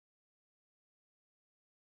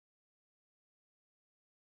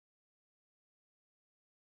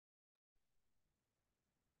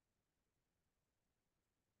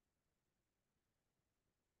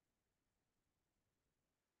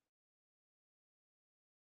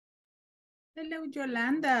Hello,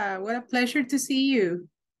 Yolanda. What a pleasure to see you.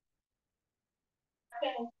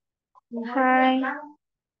 Hi,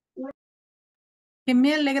 Que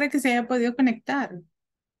me alegra que se haya podido conectar.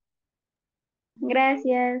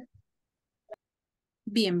 gracias.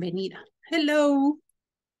 Bienvenida. Hello.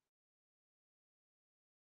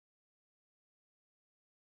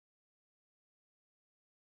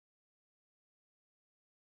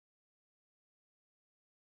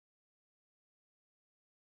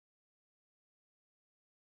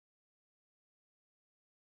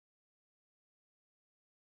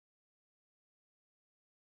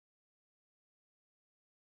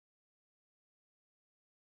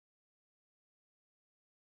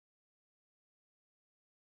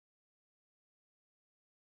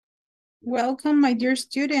 Welcome, my dear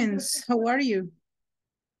students. How are you?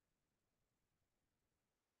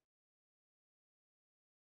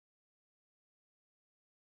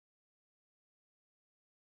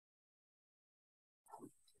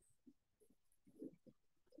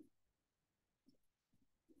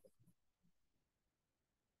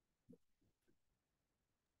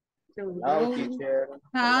 Hello, teacher.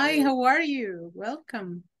 Hi, how are you?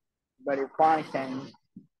 Welcome. Very fine, thanks.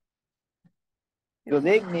 Good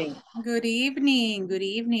evening. Good evening. Good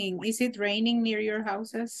evening. Is it raining near your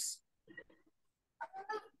houses?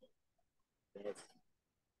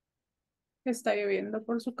 Está lloviendo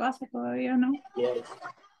por su casa todavía, ¿no? Yes.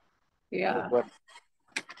 Yeah.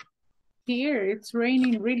 Here, it's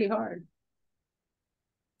raining really hard.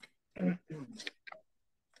 But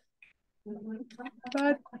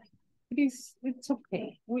it's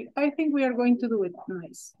okay. I think we are going to do it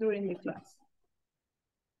nice during the class.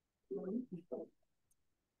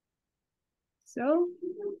 So,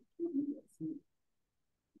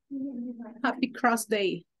 happy cross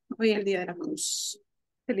day. Hoy es el día de la cruz.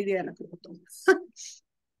 Feliz día de la cruz a todos.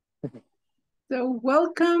 So,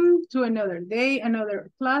 welcome to another day, another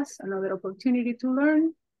class, another opportunity to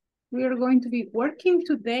learn. We are going to be working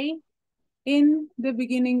today in the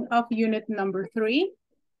beginning of unit number 3.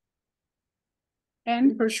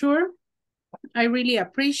 And for sure, I really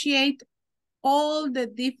appreciate all the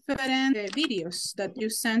different videos that you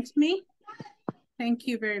sent me. Thank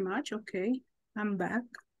you very much. Okay, I'm back.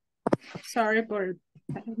 Sorry for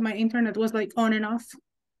my internet was like on and off,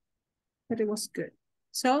 but it was good.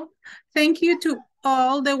 So thank you to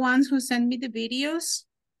all the ones who sent me the videos.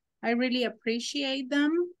 I really appreciate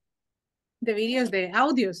them. The videos, the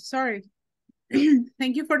audios, sorry.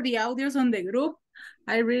 Thank you for the audios on the group.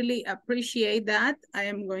 I really appreciate that. I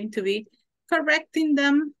am going to be correcting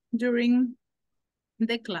them during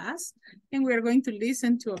the class, and we're going to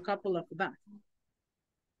listen to a couple of them.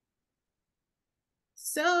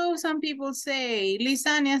 So some people say,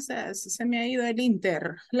 Lisania says, se me ha ido el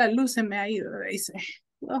Inter, la luz se me ha ido, dice.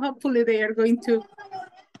 Well, hopefully they are going to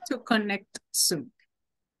connect soon.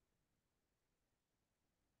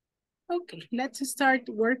 Okay, let's start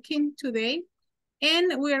working today.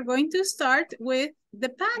 And we are going to start with the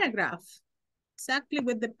paragraph. Exactly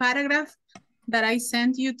with the paragraph that I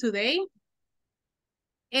sent you today.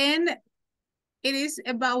 And it is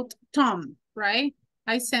about Tom, right?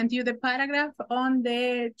 I sent you the paragraph on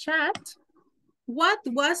the chat. What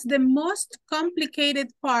was the most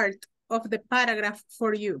complicated part of the paragraph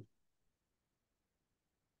for you?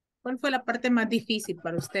 ¿Cuál fue la parte más difícil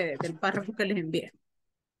para ustedes del párrafo que les envié?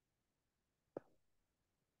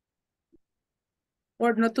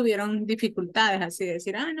 ¿O no tuvieron dificultades así de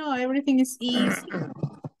decir, ah, no, everything is easy?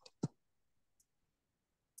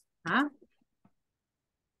 ¿Ah?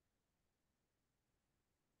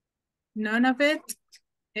 None of it?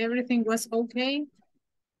 Everything was okay?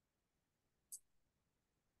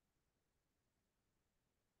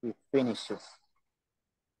 It finishes.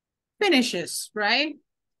 Finishes, right?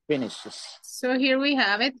 Finishes. So here we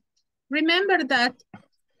have it. Remember that,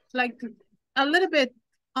 like, a little bit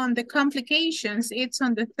on the complications, it's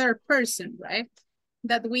on the third person, right?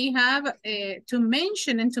 That we have to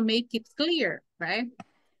mention and to make it clear, right?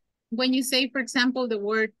 When you say, for example, the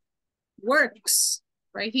word works,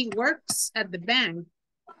 right? He works at the bank.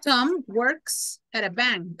 Tom works at a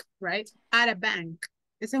bank, right? At a bank.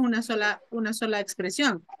 Esa es una sola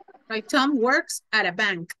expresión, right? Tom works at a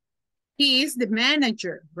bank. He is the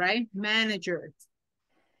manager, right? Manager.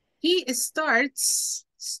 He starts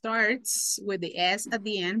with the S at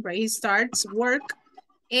the end, right? He starts work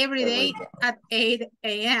every day at 8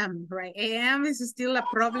 a.m., right? A.m. is still a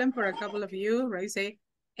problem for a couple of you, right? Say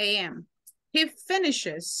a.m. He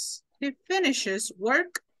finishes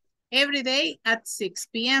work every day at 6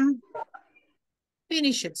 p.m.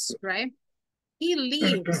 Finishes, right? He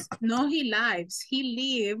lives, no he lives, he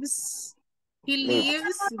lives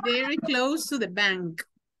very close to the bank.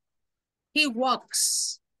 He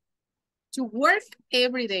walks to work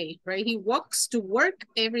every day, right? He walks to work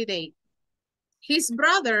every day. His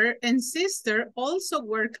brother and sister also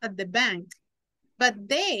work at the bank, but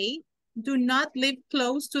they do not live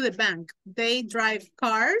close to the bank. They drive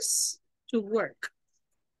cars to work,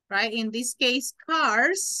 right? In this case,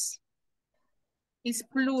 cars is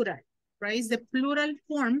plural, right? It's the plural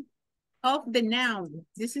form of the noun.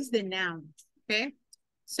 This is the noun, okay?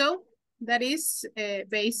 So that is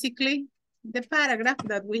basically the paragraph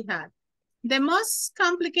that we had. The most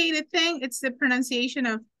complicated thing, it's the pronunciation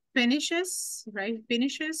of finishes, right?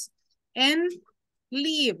 Finishes and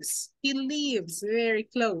lives. He lives very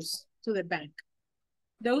close to the bank.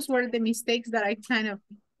 Those were the mistakes that I kind of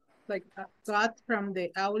like got from the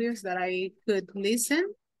audios that I could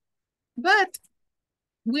listen. But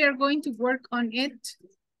we are going to work on it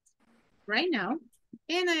right now.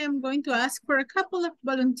 And I am going to ask for a couple of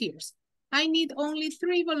volunteers. I need only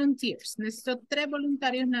 3 volunteers. Necesito 3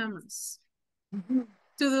 voluntarios nada más.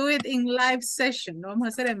 To do it in live session. Lo vamos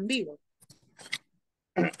a hacer en vivo.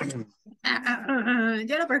 Ya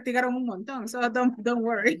lo practicaron un montón, so don't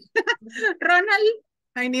worry. Ronald,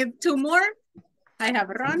 I need 2 more. I have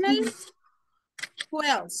Ronald. Who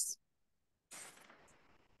else?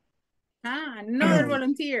 Another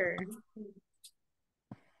volunteer.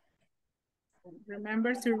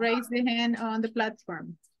 Remember to raise the hand on the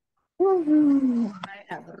platform. I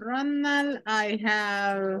have Ronald. I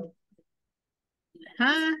have...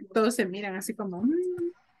 todos se miran así como...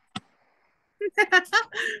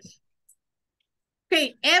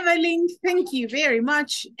 Okay, Evelyn, thank you very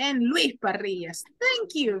much. And Luis Parrillas,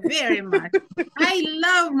 thank you very much. I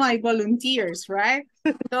love my volunteers, right?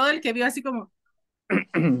 Todo el que vio así como...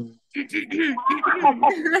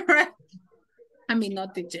 I mean,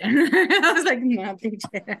 not teacher. I was like, no,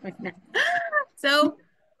 teacher. So,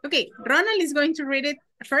 okay, Ronald is going to read it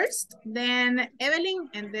first, then Evelyn,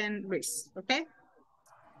 and then Luis, okay?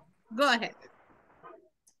 Go ahead.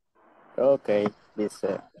 Okay, please.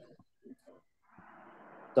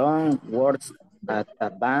 Tom works at a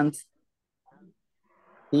bank.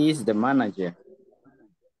 He is the manager.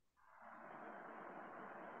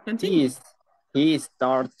 Continue. He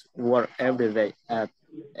starts work every day at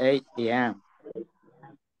 8 a.m.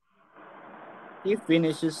 He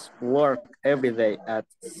finishes work every day at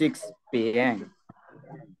 6 p.m.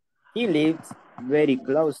 He lives very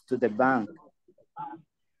close to the bank.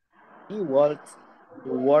 He walks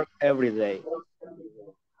to work every day.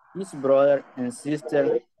 His brother and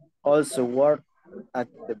sister also work at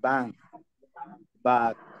the bank,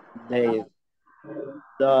 but they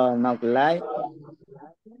do not like.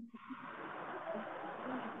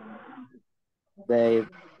 They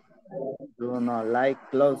do not like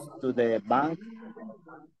close to the bank.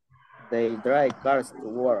 They drive cars to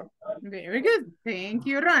work. Very good. Thank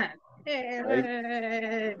you, Ronald.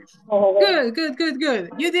 Right. Good.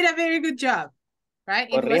 You did a very good job, right?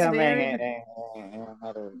 It was very good.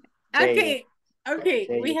 Okay.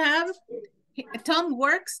 We have Tom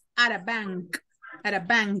works at a bank,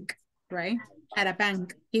 right? At a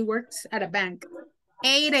bank. He works at a bank.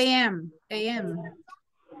 8 a.m. 8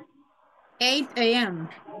 a.m.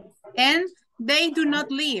 And they do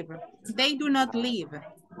not leave. They do not leave.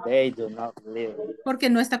 Porque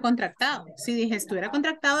no está contractado. Si dije estuviera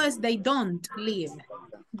contractado es they don't leave.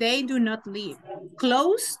 They do not leave.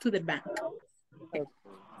 Close to the bank. Okay.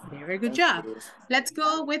 Very good job. Let's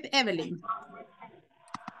go with Evelyn.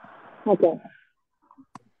 Okay.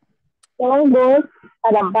 Tom works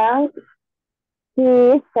at a bank. He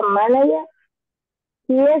is the manager.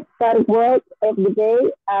 He starts work every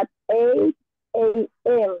day at 8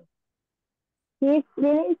 a.m. He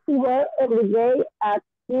finishes work every day at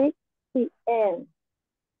 6 p.m.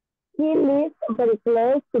 He lives very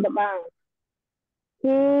close to the bank. He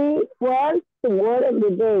walks to work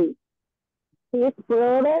every day. His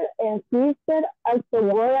brother and sister also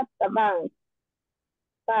work at the bank,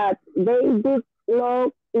 but they do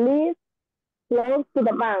not live close to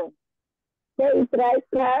the bank. They drive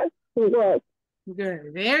cars to work.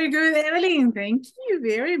 Good. Very good, Evelyn. Thank you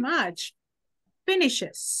very much.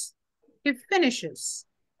 Finishes. He finishes.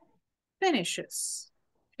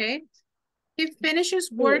 Okay. He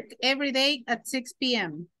finishes work every day at 6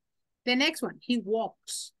 p.m. The next one, he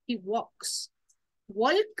walks.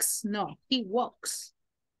 Walks? No, he walks.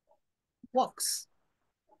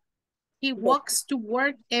 He walks to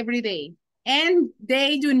work every day. And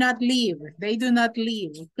they do not leave.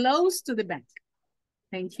 Close to the bank.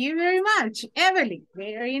 Thank you very much. Evelyn,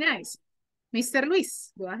 very nice. Mr.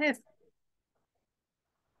 Luis, go ahead.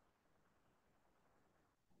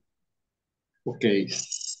 Okay.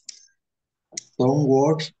 Tom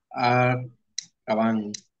works at a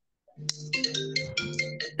bank.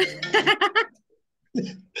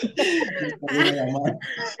 Una llamada.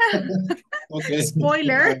 Okay.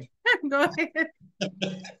 Spoiler. Go ahead.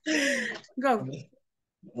 Go.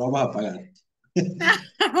 Lo vamos a pagar.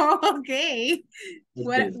 Okay.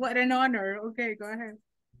 What an honor. Okay, go ahead.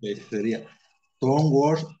 Okay, sería Tom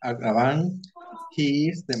works at a bank. He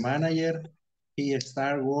is the manager. He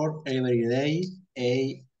starts work every day.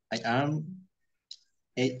 I am.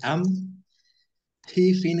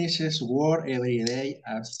 He finishes work every day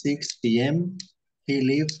at 6 p.m. He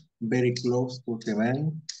lives very close to the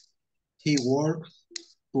bank. He works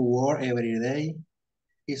to work every day.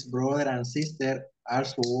 His brother and sister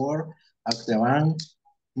also work at the bank,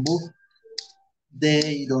 but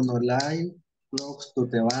they do not live close to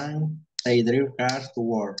the bank. They drive cars to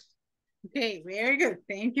work. Okay, very good.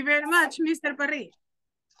 Thank you very much, Mr. Parry.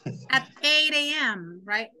 At 8 a.m.,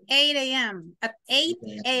 right? 8 a.m. At 8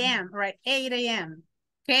 a.m., right? 8 a.m.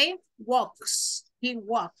 Okay, walks. He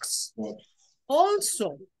walks.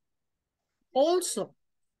 Also,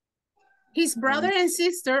 his brother and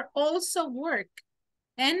sister also work.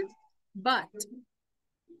 And but,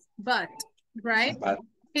 right? But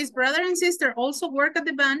His brother and sister also work at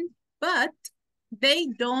the bank, but they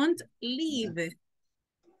don't live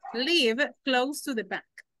close to the bank.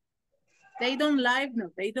 They don't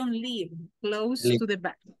live close to the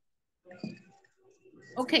bank.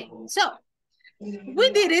 Okay, so we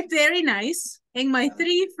did it very nice. And my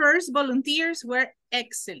 3 first volunteers were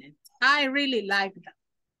excellent. I really liked them.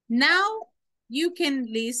 Now you can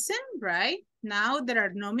listen, right? Now there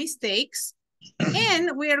are no mistakes.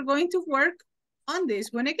 And we are going to work on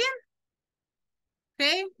this one again.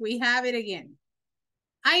 Okay, we have it again.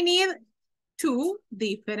 I need 2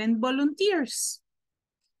 different volunteers.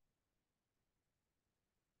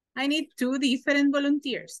 I need 2 different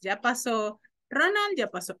volunteers. Ya pasó Ronald, ya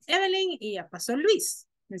pasó Evelyn y ya pasó Luis.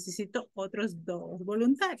 Necesito otros 2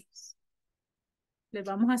 voluntarios. Le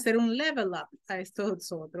vamos a hacer un level up a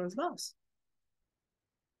estos otros 2.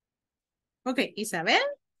 Okay, Isabel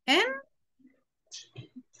and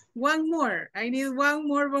one more. I need 1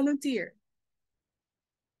 more volunteer.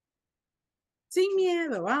 Sin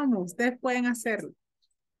miedo, vamos, ustedes pueden hacerlo.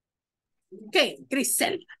 Okay,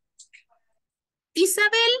 Griselda.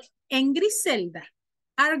 Isabel and Griselda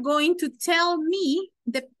are going to tell me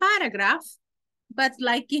the paragraph, but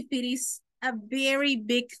like if it is a very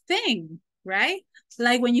big thing, right?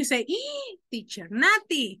 Like when you say, teacher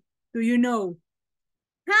Nati, do you know?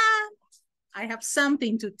 I have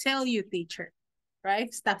something to tell you, teacher, right?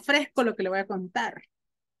 Está fresco lo que le voy a contar.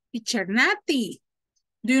 Teacher Nati,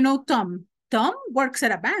 do you know Tom? Tom works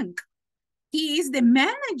at a bank. He is the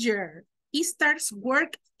manager. He starts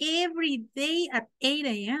work every day at 8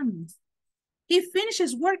 a.m. He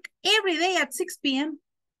finishes work every day at 6 p.m.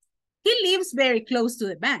 He lives very close to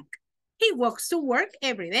the bank. He walks to work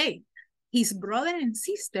every day. His brother and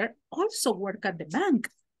sister also work at the bank,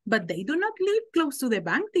 but they do not live close to the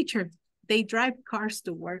bank, teacher. They drive cars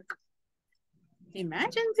to work.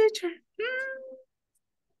 Imagine, teacher.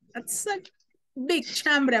 That's a big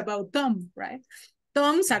chambre about Tom, right?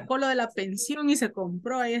 Tom sacó lo de la pensión y se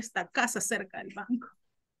compró esta casa cerca del banco.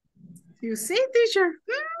 You see, teacher?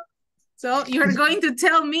 So you're going to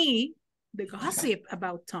tell me the gossip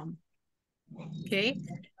about Tom. Okay?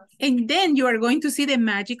 And then you are going to see the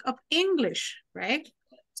magic of English, right?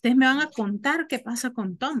 Ustedes me van a contar qué pasa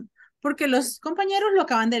con Tom. Porque los compañeros lo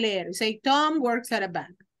acaban de leer. You say, Tom works at a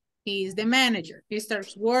bank. He is the manager. He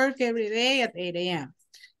starts work every day at 8 a.m.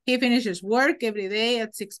 He finishes work every day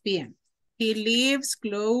at 6 p.m. He lives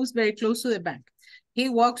close, very close to the bank. He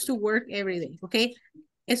walks to work every day. Okay?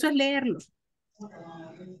 Eso es leerlo.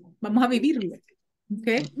 Vamos a vivirlo.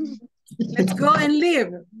 Okay? Let's go and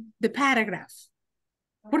live the paragraph.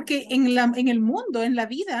 Porque en el mundo, en la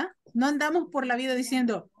vida, no andamos por la vida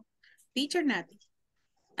diciendo, teacher Nati,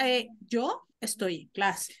 yo estoy en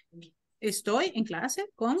clase. Estoy en clase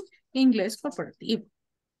con inglés corporativo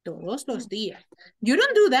todos los días. You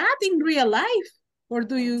don't do that in real life. Or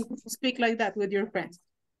do you speak like that with your friends?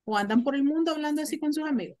 ¿O andan por el mundo hablando así con sus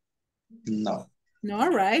amigos? No. No,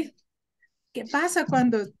 right? ¿Qué pasa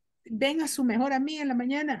cuando ven a su mejor amiga en la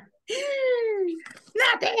mañana?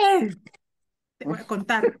 ¡Nate! Te voy a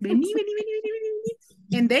contar. Vení.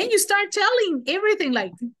 And then you start telling everything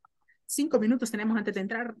like 5 minutos tenemos antes de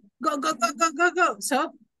entrar. Go.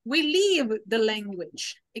 So we leave the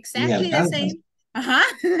language. Exactly the same. Ajá.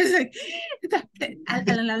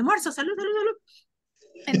 al almuerzo, salud.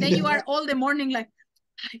 And then you are all the morning like,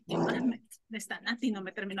 ay, qué mal, esta Nati no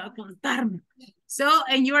me terminó de contarme. So,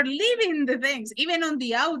 and you are leaving the things, even on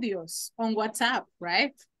the audios, on WhatsApp,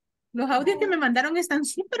 right? Los audios que me mandaron están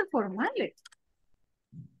súper formales.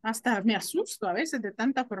 Hasta me asusto a veces de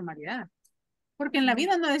tanta formalidad. Porque en la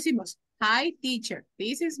vida no decimos, hi teacher,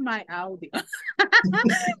 this is my audio.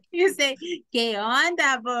 You say, ¿qué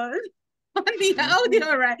onda, vos? On the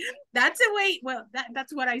audio, right? That's the way, well,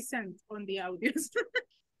 that's what I sent on the audios.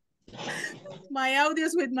 My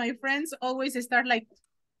audios with my friends always start like,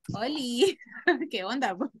 Oli, ¿qué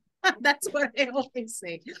onda? That's what I always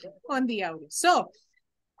say on the audio. So,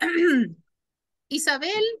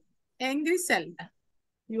 Isabel and Griselda,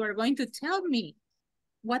 you are going to tell me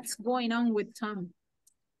what's going on with Tom.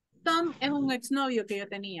 Tom es un exnovio que yo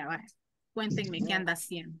tenía. Vaya. Cuéntenme qué anda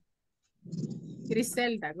haciendo.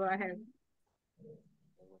 Griselda, go ahead.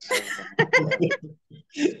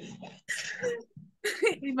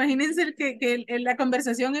 Imagínense que la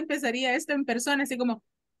conversación empezaría esto en persona, así como,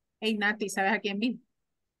 hey Nati, ¿sabes a quién vi?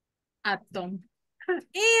 A Tom.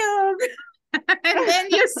 Ew. And then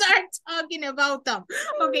you start talking about Tom.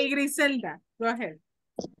 Okay, Griselda, go ahead.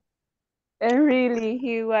 And really,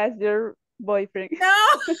 he was your boyfriend.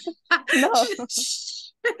 No. No.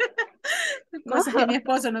 Cosas que mi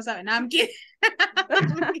esposo no sabe. No, I'm kidding.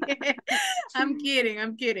 I'm kidding.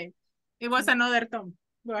 I'm kidding. It was another Tom.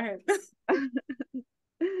 Go ahead.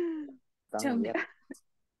 Tell me.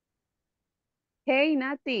 Hey,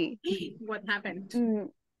 Nati. What happened?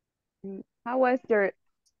 How was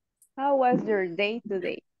your day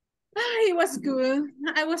today? It was good.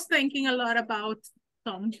 I was thinking a lot about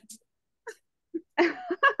Tom.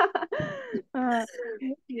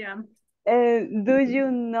 Yeah. Do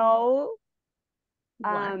you know?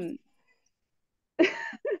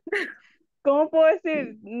 ¿Cómo puedo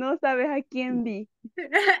decir? No sabes a quién vi.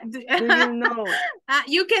 Do you know?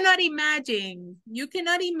 You cannot imagine. You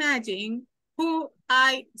cannot imagine who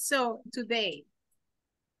I saw today.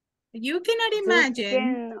 You cannot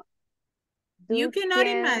imagine. You cannot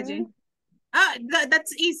imagine.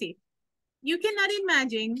 That's easy. You cannot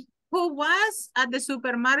imagine who was at the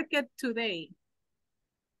supermarket today.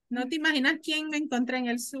 No te imaginas quién me encontré en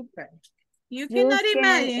el super. You cannot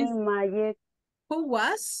imagine who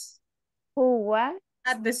was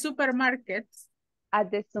at the supermarket.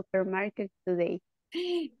 At the supermarket today.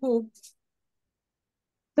 Who?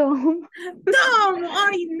 Tom. Tom,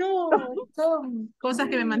 ay no, Tom. Cosas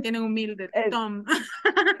que me mantienen humilde, Tom.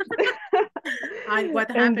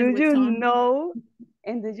 What happened with Tom?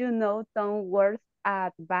 And do you know Tom works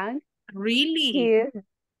at bank? Really?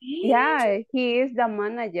 He is the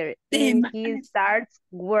manager. And he starts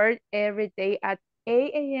work every day at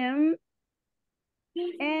 8 a.m.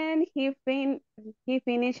 And he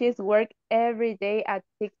finishes work every day at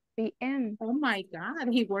 6 p.m. Oh my God,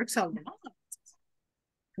 he works a lot.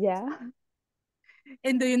 Yeah.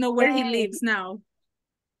 And do you know where he lives now?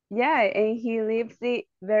 Yeah, and he lives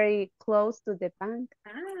very close to the bank.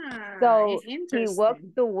 So he walks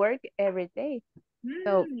to work every day.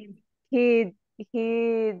 So he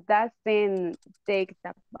doesn't take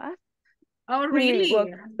the bus. Oh, really? He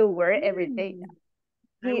walks to work every day.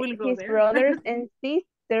 His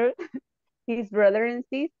brother and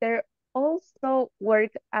sister also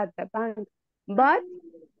work at the bank, but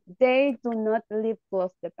they do not live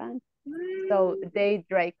close to the bank. So they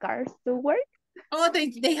drive cars to work. Oh,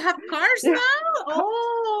 they have cars now?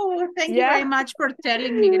 Oh, thank you very much for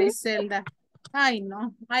telling me, Griselda. I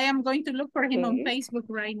know. I am going to look for him on Facebook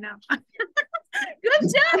right now. Good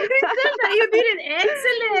job, Griselda. You did it.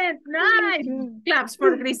 Excellent. Nice. Claps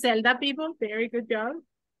for Griselda, people. Very good job.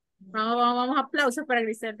 Vamos, aplausos para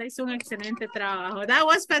Griselda. Hizo un excelente trabajo. That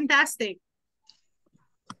was fantastic.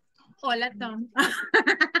 Hola, Tom.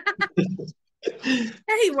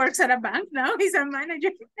 He works at a bank now. He's a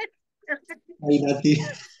manager. Hi, Nati.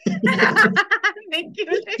 Thank you.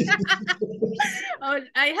 Oh,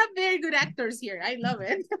 I have very good actors here. I love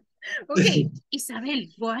it. Okay, Isabel,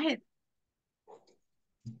 go ahead.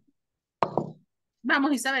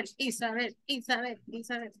 Vamos, Isabel.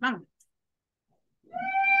 Vamos.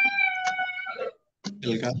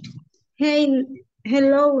 El gato. Hey,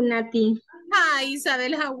 hello, Nati. Hi,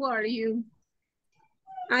 Isabel. How are you?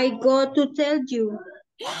 I go to tell you.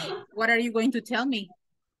 What are you going to tell me?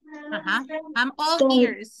 I'm all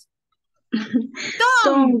ears.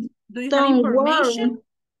 Tom, do you have information?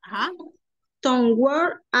 Tom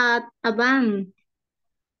works at a bank.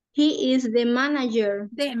 He is the manager.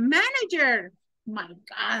 The manager? My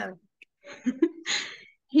God.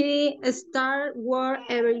 He starts work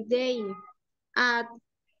every day at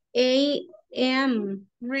 8 a.m.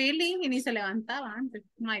 Really? Y ni se levantaba antes.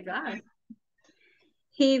 My God.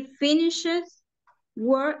 He finishes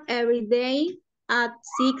work every day at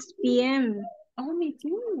 6 p.m. Oh, me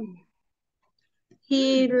too.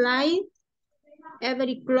 He lives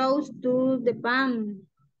very close to the bank.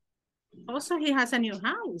 Also, he has a new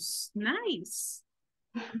house. Nice.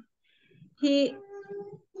 He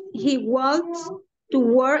walks to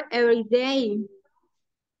work every day.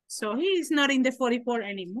 So he is not in the 44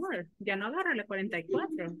 anymore. Ya no agarra la 44.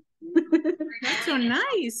 That's so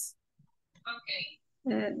nice.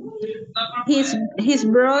 His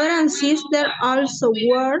brother and sister also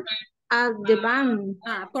work at the bank.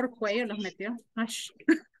 Ah, por cuello los metió. Ash.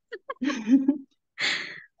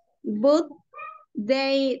 But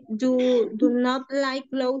they do not like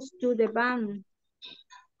close to the bank.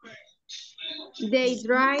 They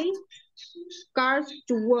drive cars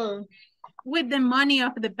to work. With the money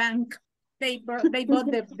of the bank, they bought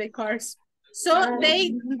the cars. So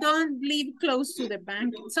they don't live close to the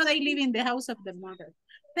bank. So they live in the house of the mother.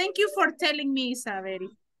 Thank you for telling me, Isabel.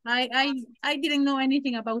 I didn't know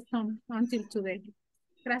anything about him until today.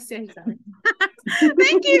 Gracias, Isabel.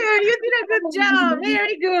 Thank you. You did a good job.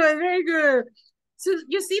 Very good. Very good. So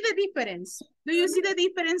you see the difference. Do you see the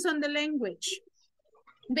difference on the language?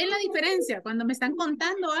 ¿Ven la diferencia cuando me están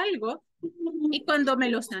contando algo y cuando me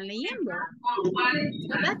lo están leyendo?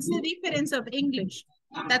 So that's the difference of English.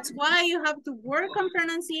 That's why you have to work on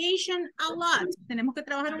pronunciation a lot. Tenemos que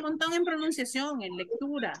trabajar un montón en pronunciación, en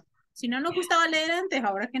lectura. Si no nos gustaba leer antes,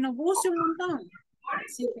 ahora que nos guste un montón.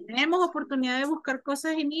 Si tenemos oportunidad de buscar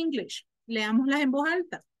cosas en English, leámoslas en voz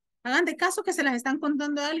alta. Hagan de caso que se las están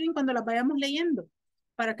contando a alguien cuando las vayamos leyendo,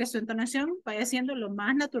 para que su entonación vaya siendo lo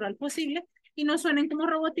más natural posible y no suenen como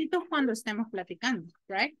robotitos cuando estemos platicando,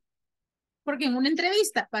 right? Porque en una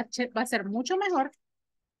entrevista va a ser mucho mejor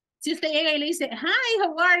si usted llega y le dice, hi,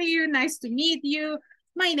 how are you? Nice to meet you.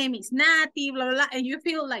 My name is Nati, blah, blah, blah. And you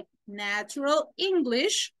feel like natural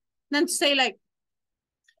English than to say like,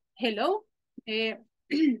 hello,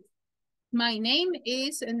 my name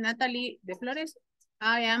is Natalie de Flores.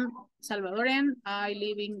 I am Salvadoreña. I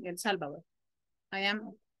live in El Salvador. I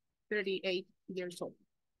am 38 years old.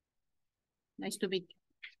 Nice to meet you.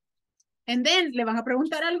 And then le van a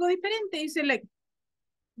preguntar algo diferente. Y dice like,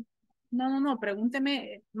 no,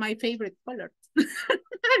 pregúnteme my favorite color.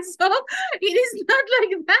 So it is not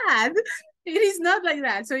like that. It is not like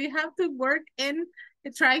that. So you have to work and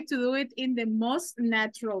try to do it in the most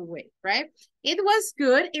natural way, right? It was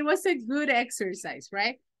good. It was a good exercise,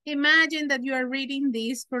 right? Imagine that you are reading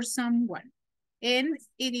this for someone. And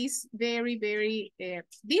it is very, very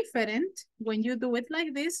different when you do it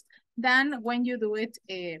like this than when you do it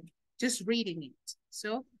just reading it.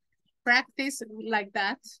 So practice like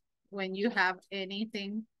that when you have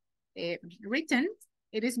anything written.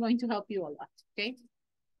 It is going to help you a lot, okay?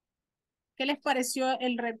 ¿Qué les pareció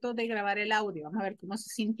el reto de grabar el audio? Vamos a ver cómo se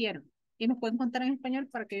sintieron. Y nos pueden contar en español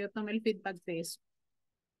para que yo tome el feedback de eso.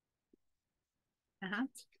 Ajá.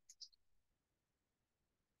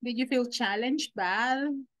 Did you feel challenged, bad,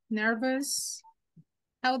 nervous?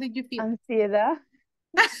 How did you feel? Ansiedad.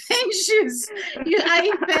 Anxious.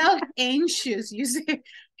 I felt anxious. You say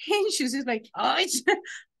anxious is like, oh, it's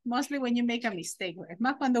mostly when you make a mistake. Es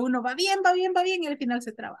más cuando uno va bien, y al final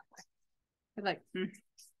se traba. It's like,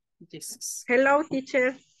 Jesus. Hello,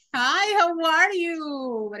 teacher. Hi, how are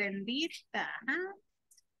you, Brendita? ¿Ah?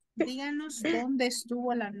 Díganos dónde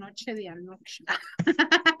estuvo la noche de anoche.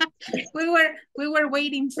 We were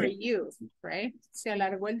waiting for you, right? Se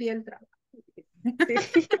alargó el día del trabajo.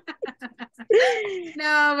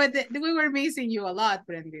 No, but we were missing you a lot,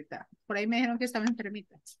 Brendita. Por ahí me dijeron que estaba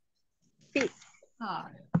enfermita. Sí.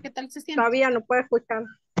 Ah, ¿qué tal se siente? Todavía no puedo escuchar.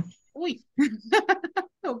 Uy.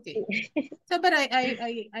 Okay. So, but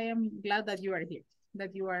I am glad that you are here,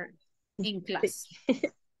 that you are in class.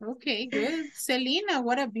 Okay, good. Selena,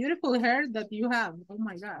 what a beautiful hair that you have. Oh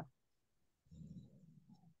my God.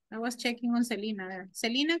 I was checking on Selena there.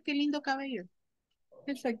 Selena, qué lindo cabello.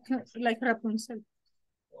 It's like Rapunzel.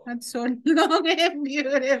 That's so long and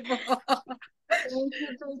beautiful.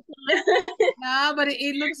 No, but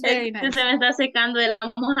it looks very nice. Se me está secando de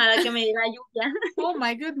la mojada que me dio la lluvia. Oh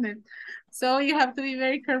my goodness. So you have to be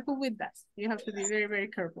very careful with that. You have to be very, very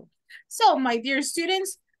careful. So my dear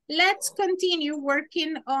students, let's continue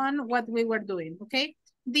working on what we were doing, okay?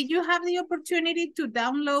 Did you have the opportunity to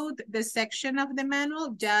download the section of the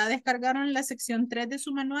manual? ¿Ya descargaron la sección 3 de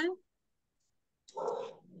su manual?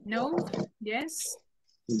 No? Yes?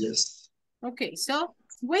 Yes. Okay, so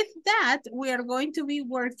with that, we are going to be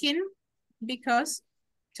working because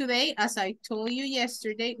today, as I told you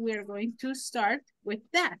yesterday, we are going to start with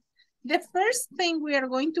that. The first thing we are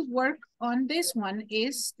going to work on this one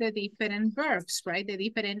is the different verbs, right? The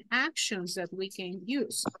different actions that we can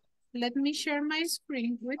use. Let me share my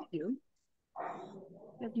screen with you.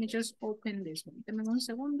 Let me just open this one. Deme un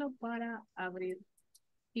segundo para abrir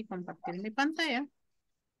y compartir mi pantalla.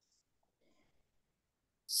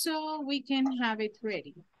 so we can have it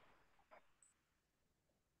ready.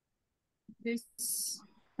 This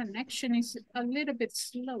connection is a little bit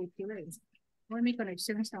slow today. Or mi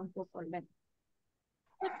conexión está un poco lenta.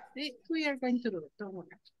 But we are going to do it, don't worry.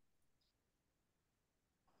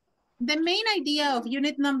 The main idea of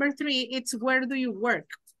unit number 3, it's where do you work?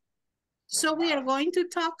 So we are going to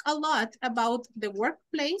talk a lot about the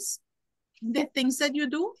workplace, the things that you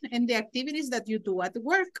do, and the activities that you do at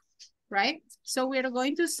work, right? So we are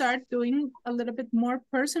going to start doing a little bit more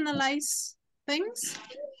personalized things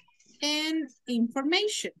and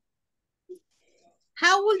information.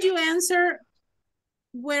 How would you answer,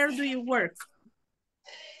 where do you work?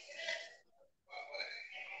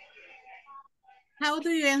 How do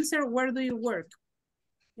you answer, where do you work?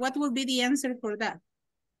 What will be the answer for that?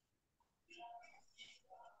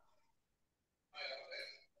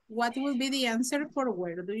 What will be the answer for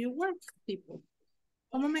where do you work, people?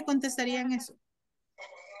 ¿Cómo me contestarían eso?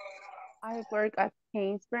 I work at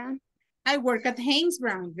Haynes Brown. I work at Haynes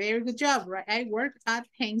Brown. Very good job, right? I work at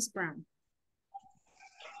Haynes Brown.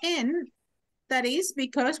 And that is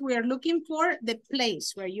because we are looking for the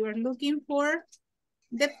place, right? You are looking for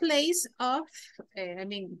the place of,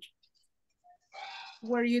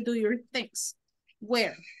 where you do your things.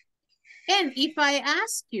 Where? And if I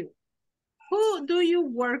ask you, who do you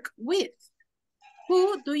work with?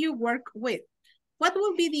 Who do you work with? What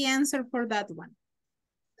will be the answer for that one?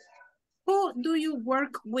 Who do you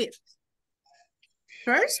work with?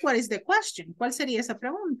 First, what is the question? ¿Cuál sería esa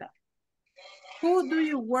pregunta? Who do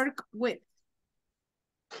you work with?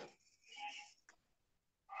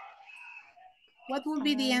 What will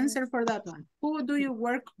be the answer for that one? Who do you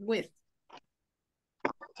work with?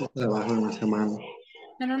 Trabajo en la semana.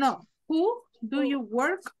 No. Who do you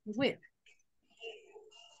work with?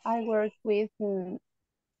 I work with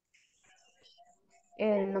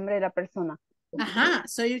el nombre de la persona. Ajá,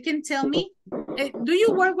 so you can tell me, do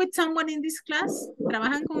you work with someone in this class?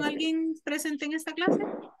 ¿Trabajan con alguien presente en esta clase?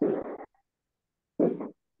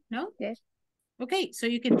 No? Yes. Okay, so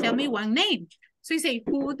you can tell me one name. So you say,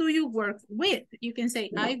 who do you work with? You can say,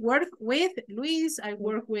 I work with Luis, I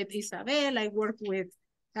work with Isabel, I work with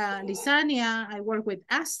Lisania, I work with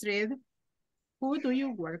Astrid. Who do you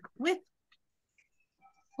work with?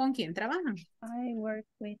 ¿Con quién trabajan? I work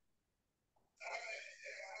with.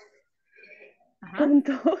 Con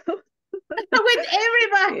todos. With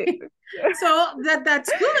everybody. So that's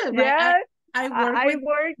good, right?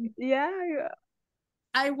 Yeah.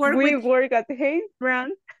 We work at Haynes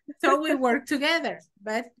Brown. So we work together.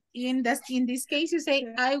 But in this case, you say,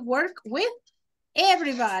 yeah. I work with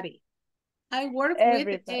everybody. I work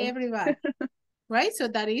with everybody. Right? So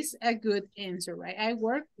that is a good answer, right? I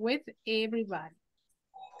work with everybody.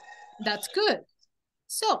 That's good.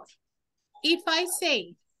 So if I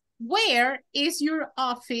say, where is your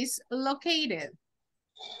office located?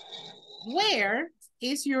 Where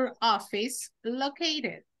is your office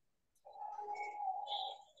located?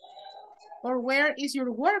 Or where is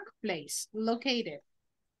your workplace located?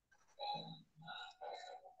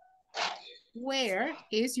 Where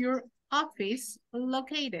is your office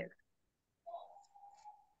located?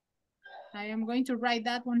 I am going to write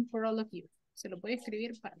that one for all of you. Se lo voy a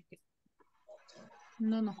escribir para que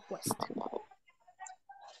no nos cueste.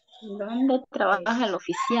 ¿Dónde trabaja el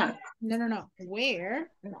oficial? No.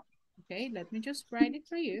 Where? Okay, let me just write it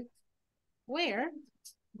for you. Where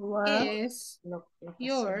is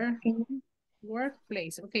your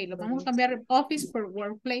workplace? Okay, lo vamos a cambiar office por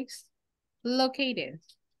workplace located.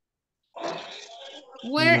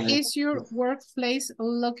 Where is your workplace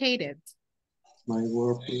located? My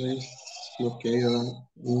workplace located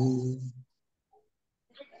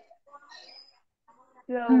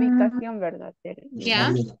La ubicación, ¿verdad?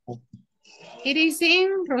 Yeah. It is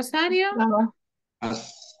in Rosario.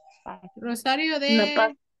 Rosario de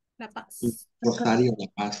La Paz. Rosario de La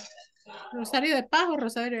Paz. ¿Rosario de Paz o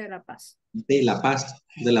Rosario de La Paz? De La Paz.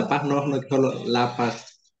 De La Paz no es solo La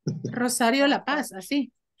Paz. Rosario La Paz,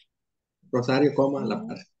 así. Rosario, La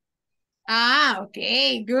Paz. Ah, ok.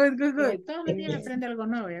 Good. Todos los días aprende algo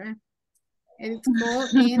nuevo, ¿ya? It's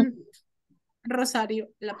called in Rosario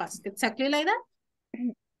La Paz. Exactly like that?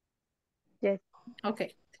 Yes.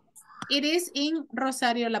 Okay. It is in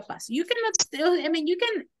Rosario La Paz. You cannot still,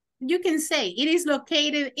 you can say it is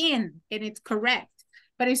located in, and it's correct.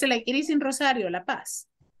 But it's like, it is in Rosario La Paz.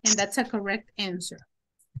 And that's a correct answer.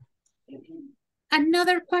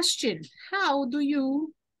 Another question. How do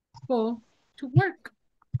you go to work?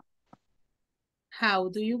 How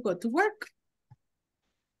do you go to work?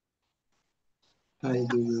 How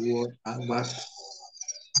do you work at work?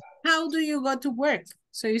 How do you go to work?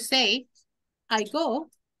 So you say, I go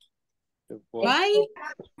By?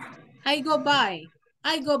 I go by.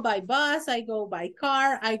 I go by bus, I go by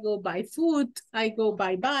car, I go by foot, I go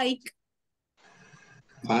by bike.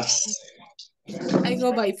 Bus. I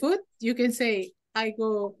go by foot. You can say I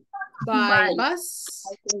go by By. bus.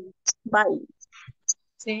 By.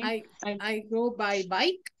 I go by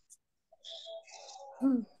bike.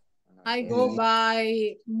 I go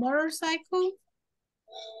by motorcycle.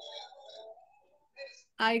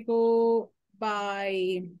 I go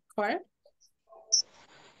by car.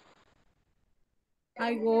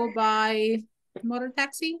 I go by motor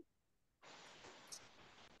taxi.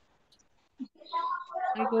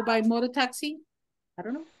 I go by motor taxi. I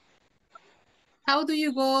don't know. How do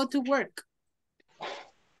you go to work?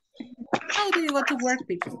 How do you go to work,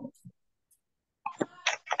 people?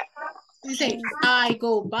 You say, I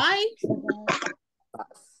go by.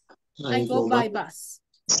 I go by bus.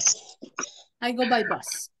 I go by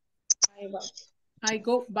bus. I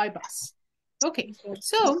go by bus. Okay,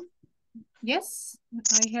 so, yes,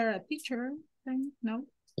 I hear a teacher. No.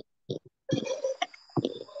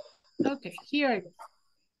 Okay, here I go.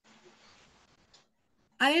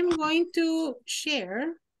 I am going to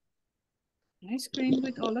share my screen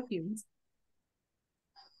with all of you.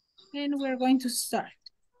 And we're going to start.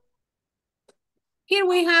 Here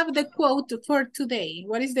we have the quote for today.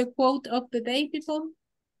 What is the quote of the day, people?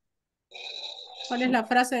 ¿Cuál es la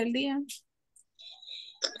frase del día?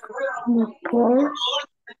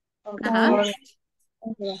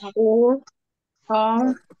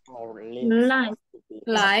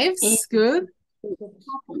 Lives, good.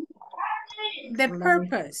 The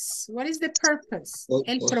purpose. What is the purpose?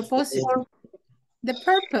 El propósito. The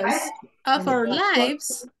purpose of our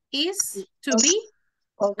lives is to be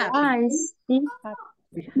happy.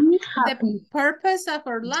 The purpose of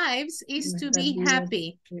our lives is to be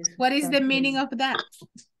happy. What is the meaning of that?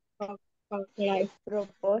 El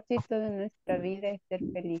propósito de nuestra vida es ser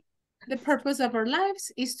feliz. The purpose of our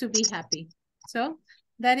lives is to be happy. So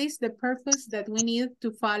that is the purpose that we need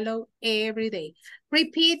to follow every day.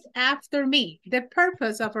 Repeat after me. The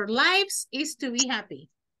purpose of our lives is to be happy.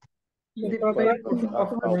 The purpose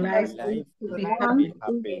of our life is to be happy.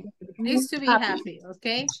 Is to be happy,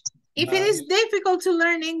 okay? If it is difficult to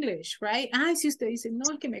learn English, right? Ay, si usted dice,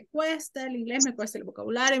 no, es que me cuesta el inglés, me cuesta el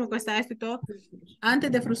vocabulario, me cuesta esto y todo.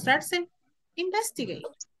 Antes de frustrarse, investigate,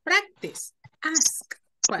 practice, ask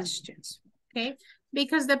questions, okay?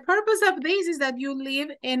 Because the purpose of this is that you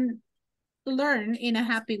live and learn in a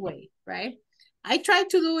happy way, right? I try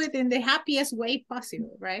to do it in the happiest way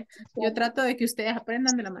possible, right? Yo trato de que ustedes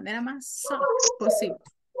aprendan de la manera más soft posible.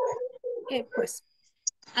 Pues,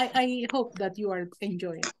 I hope that you are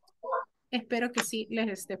enjoying it. Espero que sí les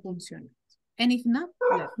esté funcionando. And if not,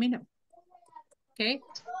 let me know. Okay?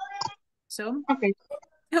 So, okay,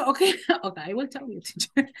 I will tell you.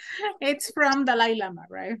 It's from Dalai Lama,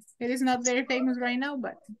 right? It is not very famous right now,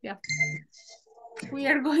 but yeah. We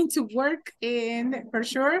are going to work in, for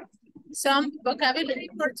sure, some vocabulary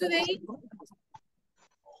for today.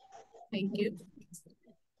 Thank you.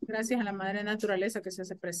 Gracias a la madre naturaleza que se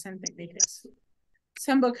hace presente en la iglesia.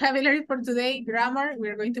 Some vocabulary for today, grammar, we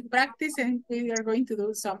are going to practice and we are going to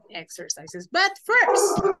do some exercises. But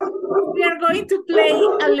first, we are going to play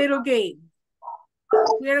a little game.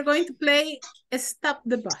 We are going to play Stop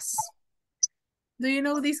the Bus. Do you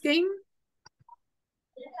know this game?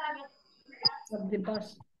 Stop the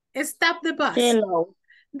bus. Stop the bus. Hello.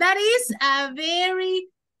 That is a very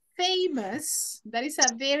famous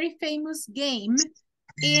game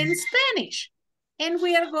in Spanish. And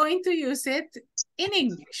we are going to use it in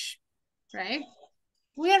English, right?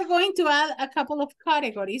 We are going to add a couple of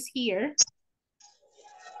categories here.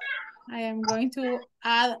 I am going to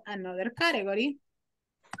add another category.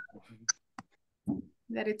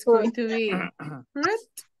 That it's going to be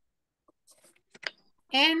fruit.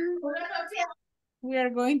 And we are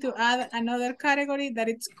going to add another category that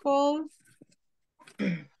it's called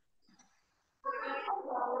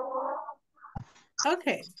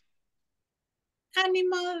okay.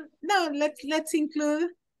 Animal. No, let's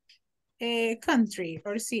include a country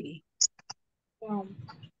or city.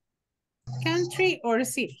 Country or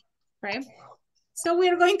city, right? So we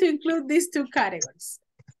are going to include these two categories.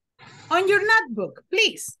 On your notebook,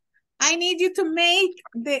 please. I need you to make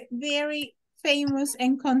the very famous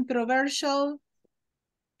and controversial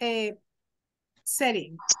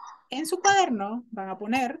setting. En su cuaderno van a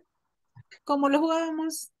poner como lo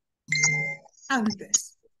jugábamos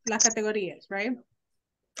antes, las categorías, right?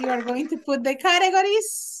 You are going to put the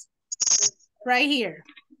categories right here.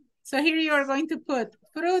 So here you are going to put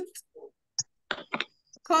fruit,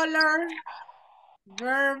 color,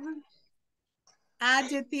 verb,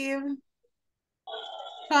 adjective,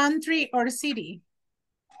 country or city.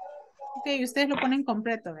 Ok, ustedes lo ponen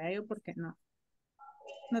completo, ¿verdad? Yo porque no.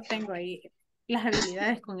 No tengo ahí las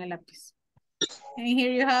habilidades con el lápiz. And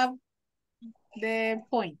here you have the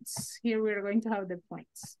points. Here we're going to have the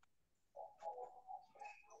points.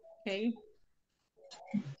 Okay.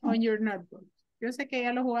 On your notebook. Yo sé que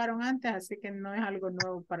ya lo jugaron antes, así que no es algo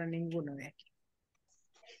nuevo para ninguno de aquí.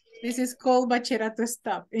 This is called bachillerato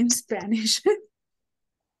stop in Spanish.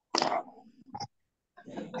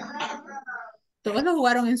 Todos lo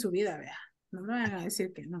jugaron en su vida, vea. No me van a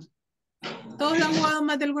decir que no. ¿Todos lo han jugado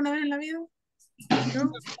más de alguna vez en la vida?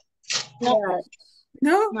 No. Yes.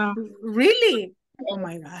 No? No. Really? Oh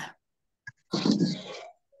my God.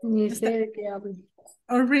 Ni sé de qué hablo.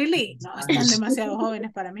 Oh, really? No, están demasiado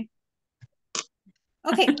jóvenes para mí.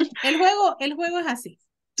 Ok, el juego es así.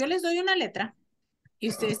 Yo les doy una letra y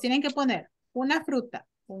ustedes tienen que poner una fruta,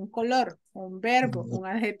 un color, un verbo, un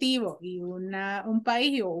adjetivo y un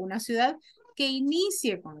país o una ciudad que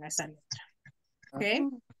inicie con esa letra. Ok.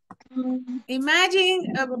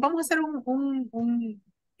 Imagine, vamos a hacer un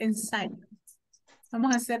ensayo.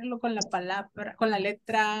 Vamos a hacerlo con la palabra, con la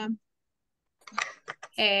letra.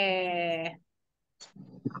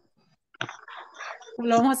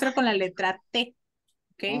 Lo vamos a hacer con la letra T.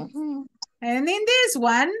 Ok. And in this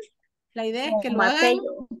one, la idea es que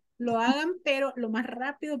lo hagan, pero lo más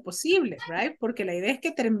rápido posible, right? Porque la idea es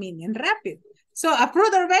que terminen rápido. So, a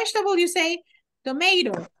fruit or vegetable, you say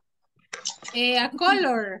tomato. A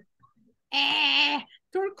color.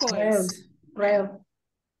 Turquoise. Red.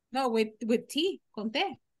 No, with T, con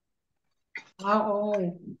T.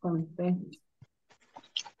 Con T.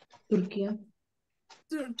 Turquía.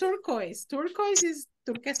 Turquoise. Turquoise is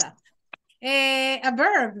turquesa. A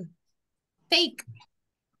verb. Take.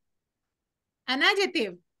 An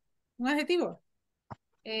adjective. Un adjetivo.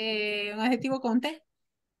 Un adjetivo con T.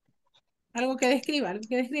 Algo que describa, algo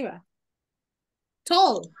que describa.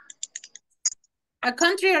 Tall. A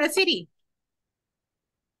country or a city.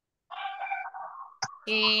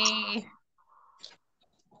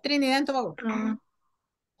 Trinidad and Tobago.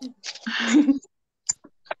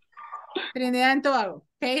 Trinidad and Tobago.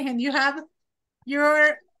 Okay, and you have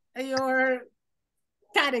your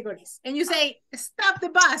categories. And you say, stop the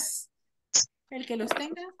bus. El que los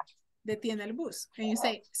tenga, detiene el bus. And you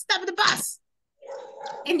say, stop the bus.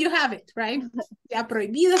 And you have it, right? Ya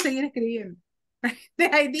prohibido seguir escribiendo.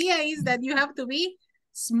 The idea is that you have to be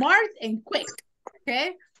smart and quick.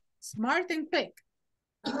 Okay? Smart and quick.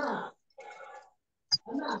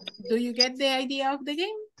 Do you get the idea of the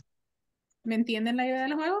game? ¿Me entienden la idea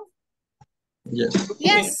del juego? Yes.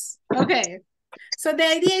 Yes. Okay. So the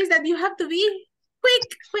idea is that you have to be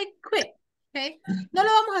quick. Okay. No lo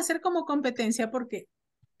vamos a hacer como competencia porque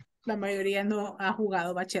la mayoría no ha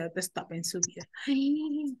jugado bachillerato stop en su vida.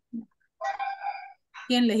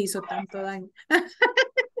 ¿Quién les hizo tanto daño?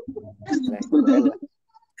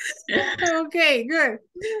 Okay, good.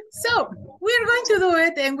 So we're going to do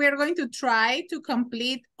it and we're going to try to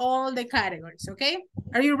complete all the categories, okay?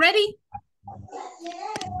 Are you ready?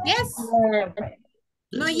 Yes?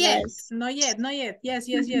 Not yet. Yes.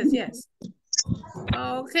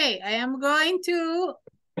 Okay, I am going to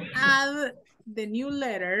add the new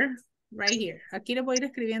letter right here. Aquí le voy a ir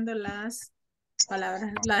escribiendo las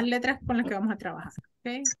palabras, las letras con las que vamos a trabajar,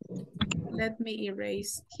 okay? Let me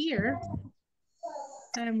erase here.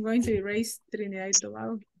 I'm going to erase Trinidad y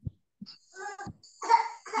Tobago.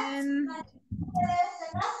 And,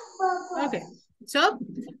 okay, so,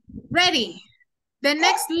 ready. The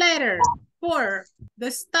next letter for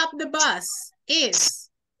the stop the bus is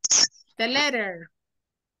the letter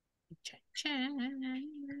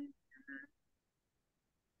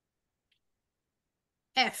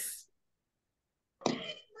F.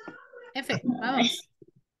 F, vamos.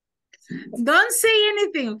 Don't say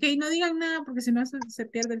anything, okay? No digan nada porque si no se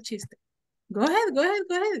pierde el chiste. Go ahead.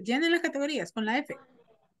 Llenen las categorías con la F.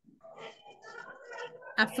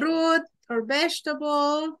 A fruit or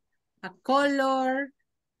vegetable, a color,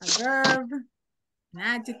 a verb, an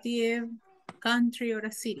adjective, a country or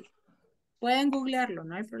a city. Pueden googlearlo,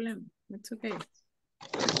 no hay problema. It's okay.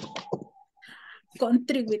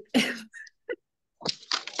 Contribute.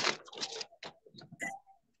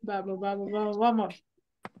 Vamos.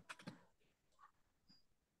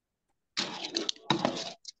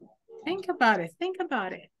 Think about it. Think.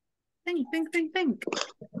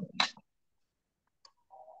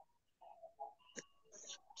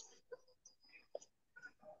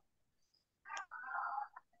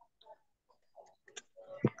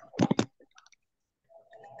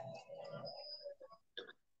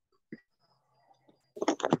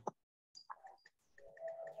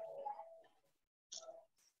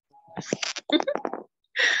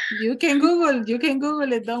 You can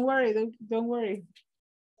Google it. Don't worry, don't worry.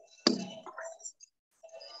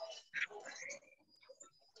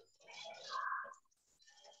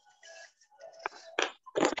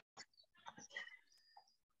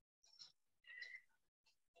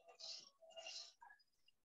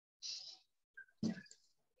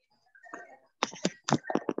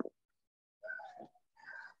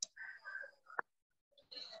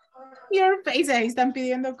 Your face, ahí están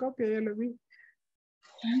pidiendo copia, yo lo vi.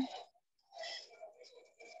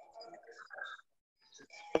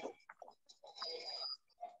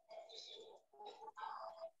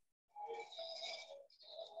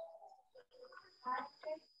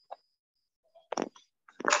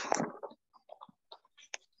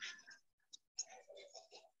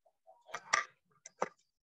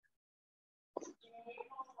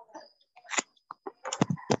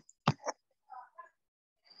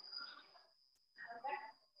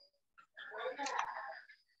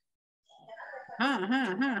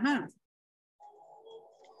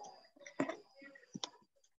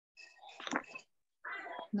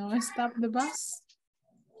 No stop the bus.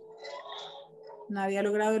 Nadie ha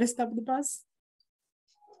logrado el stop the bus.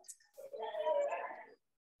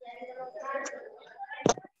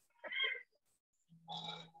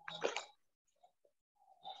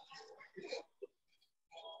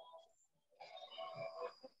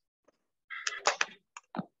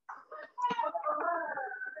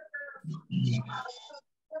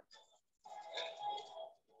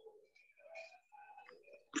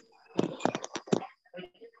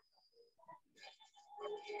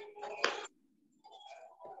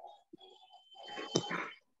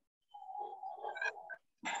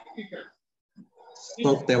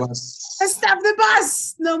 Stop the bus. Stop the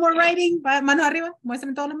bus. No more writing. Manos arriba.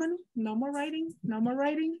 Muestren todas las manos. No more writing. No more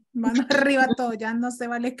writing. Manos arriba todo. Ya no se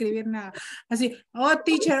vale escribir nada. Así. Oh,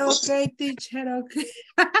 teacher. Okay, teacher. Okay.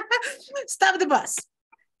 Stop the bus.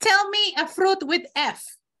 Tell me a fruit with F.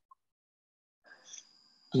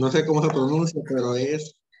 No sé cómo se pronuncia, pero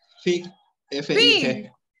es fig.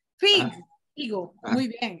 F-I-G. Fig. Ah. Figo. Ah. Muy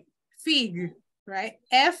bien. Fig. Right?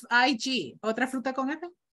 F-I-G. ¿Otra fruta con F?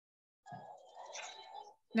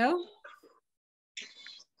 No?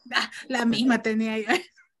 Ah, la misma tenía yo.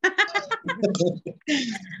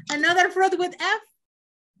 Another fruit with F?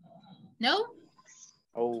 No?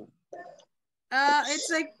 Oh. It's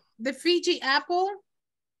like the Fiji apple.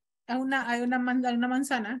 Hay una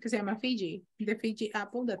manzana que se llama Fiji. The Fiji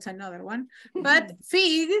apple, that's another one. But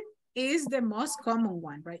fig is the most common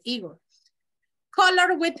one, right? Igor.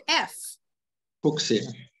 Color with F. Fucsia.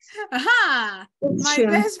 Aha! My Fucsia.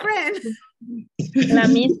 best friend. La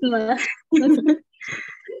misma.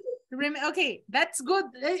 Okay, that's good.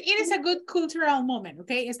 It is a good cultural moment,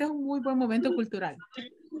 okay? Este es un muy buen momento cultural.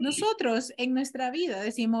 Nosotros en nuestra vida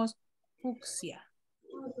decimos fucsia.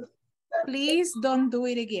 Please don't do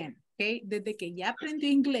it again, okay? Desde que ya aprendió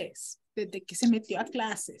inglés, desde que se metió a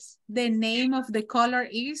clases, the name of the color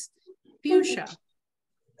is fuchsia.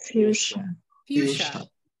 Fuchsia. Fuchsia.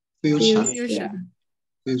 Fuchsia. Fuchsia.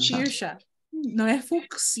 Fuchsia. Fuchsia. No es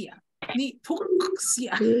fucsia, ni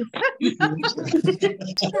fucsia.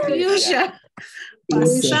 Fuchsia.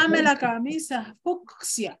 Pásame la camisa.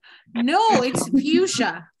 Fucsia. No, it's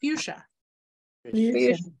fuchsia. Fuchsia.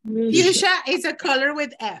 Fuchsia is a color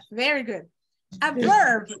with F. Very good. A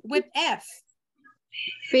verb with F.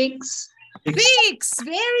 Fix. Fix.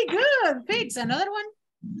 Very good. Fix. Another one.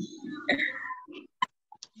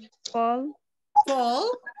 Fall.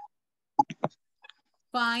 Fall.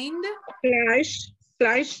 Find. Flash.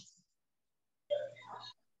 Flash.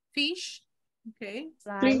 Fish. Okay.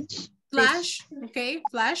 Fly. Flash. Okay.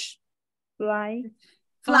 Flash. Fly.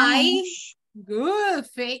 Fly. Good.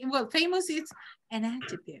 Well, famous is an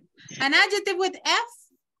adjective. An adjective with F.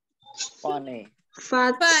 Funny.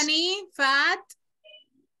 Fat. Funny. Fat.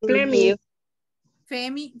 Flammy.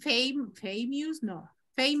 Famous. No.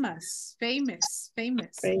 Famous. Famous.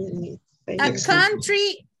 Famous. Flammy. A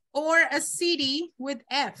country or a city with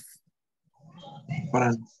F.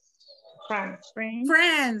 France. French.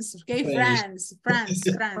 France. Okay, France. France.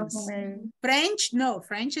 French? No,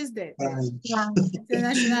 French is the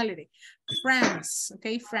nationality. France.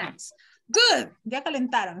 Okay, France. Good. Ya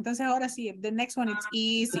calentaron. Entonces ahora sí, the next one is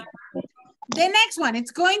easy. The next one,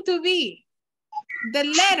 it's going to be the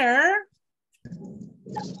letter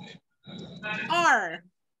R.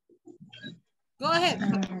 Go ahead.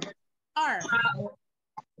 R.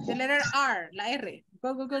 The letter R, la R.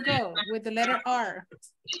 Go, go, go, go with the letter R.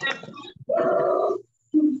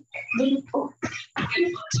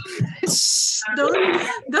 Shh,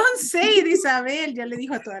 don't say it, Isabel. Ya le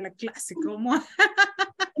dijo a toda la clase cómo.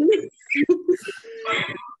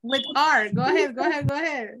 with R. Go ahead, go ahead, go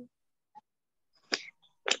ahead.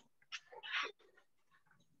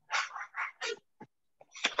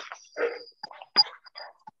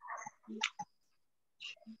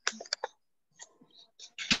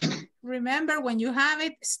 Remember, when you have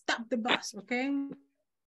it, stop the bus, okay?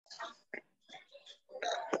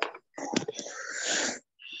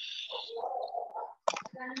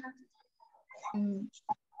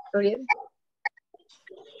 Read.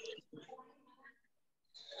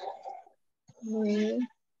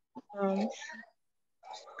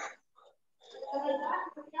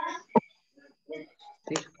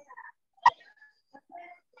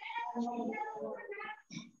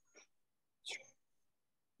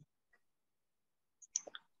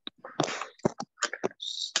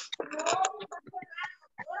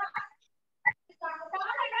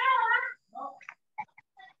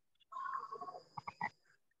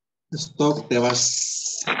 Stop the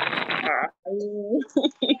bus.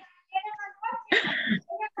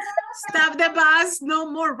 Stop the bus. No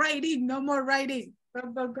more writing. No more writing. Go,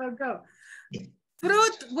 go, go, go.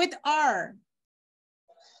 Fruit with R.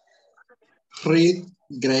 Red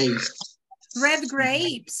grapes. Red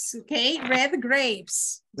grapes. Okay. Red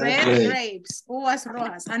grapes. Red Red. grapes. Uvas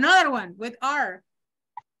rojas. Another one with R.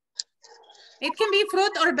 It can be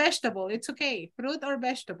fruit or vegetable. It's okay. Fruit or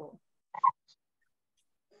vegetable.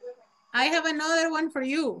 I have another one for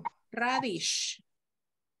you. Radish.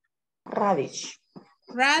 Radish.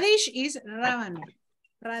 Radish is rábano.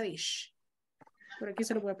 Radish. Por aquí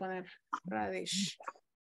se lo voy a poner. Radish.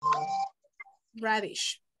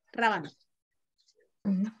 Radish. Rábano.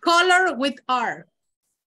 Color with R.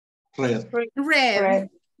 Red. Red.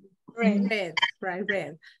 Red. Red. Right,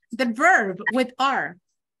 red. The verb with R.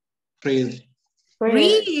 Read.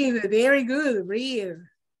 Read. Very good. Read.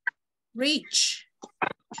 Reach.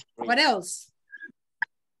 What else?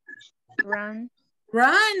 Run.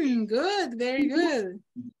 Run. Good. Very good.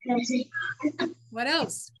 What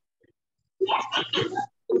else?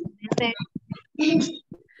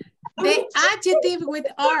 The adjective with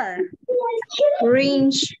R.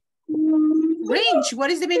 Range. Range.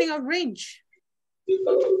 What is the meaning of range?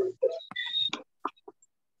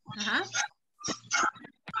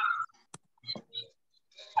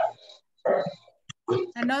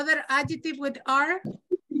 Another adjective with R.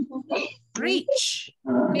 Rich.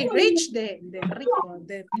 Okay, rich, de rico,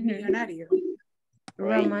 de millonario.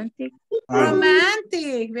 Romantic.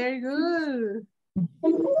 Romantic. Very good.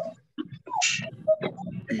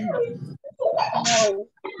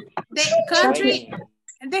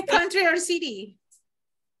 The country or city.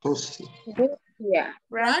 Russia. Yeah.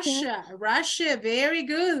 Russia. Russia. Very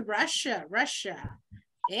good. Russia. Russia.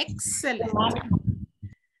 Excellent.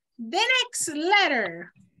 The next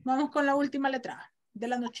letter. Vamos con la última letra de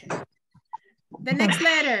la noche. The next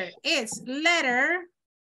letter is letter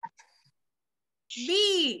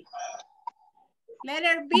B.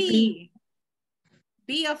 Letter B.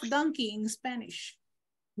 B of donkey in Spanish.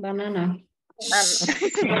 Banana.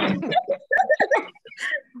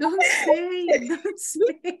 Don't say.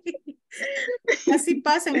 Así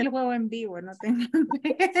pasa en el juego en vivo, no tengo.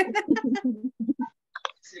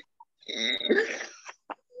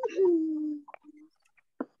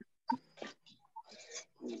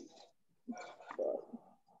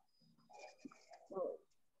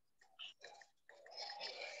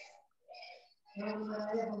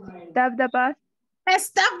 Stop the bus.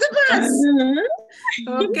 Stop the bus.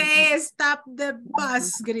 Okay, stop the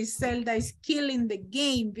bus. Griselda is killing the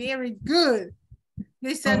game. Very good.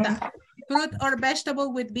 Griselda, fruit or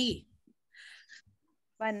vegetable with B?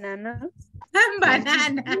 Banana.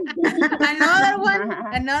 Banana.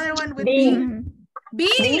 Another one with B.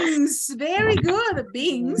 Beans. Very good.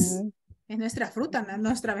 Beans. Es nuestra fruta,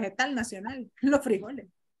 nuestra vegetal nacional. Los frijoles.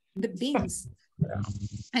 The beans.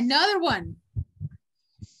 Another one.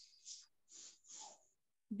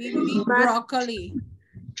 Broccoli.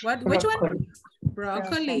 What? Which one?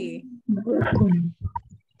 Broccoli.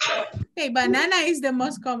 Okay, banana is the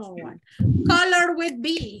most common one. Color with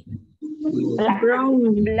B.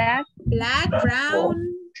 Brown. Black. Black,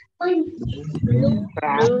 brown.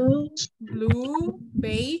 Blue.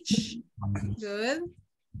 Beige. Good.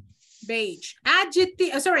 Beige.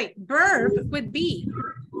 Adjective, sorry, verb with B.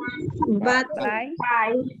 But. Buy.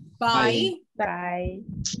 Bye.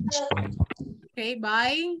 Okay,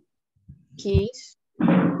 buy. Kiss.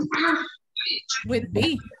 With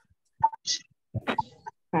B.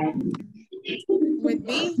 With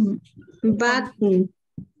B. Button.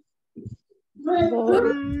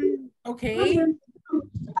 Okay.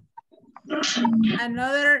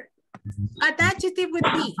 Another adjective with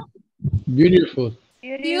B. Beautiful.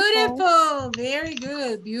 Beautiful. Very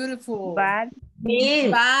good. Beautiful. Bad.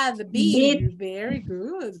 Big. Bad, big. Very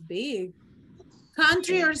good, big.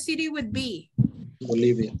 Country or city with B?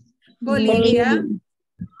 Bolivia. Bolivia.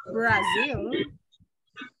 Brazil.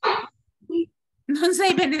 Don't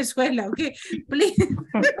say Venezuela, okay? Please. Me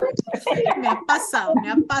ha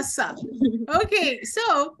pasado. Okay,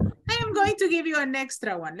 so I am going to give you an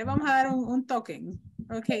extra one. Le vamos a dar un token.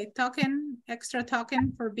 Okay, extra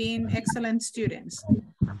token for being excellent students.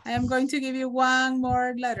 I am going to give you one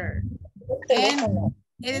more letter. And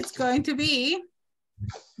it's going to be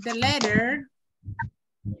the letter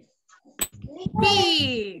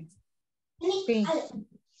P. P.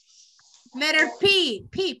 Letter P.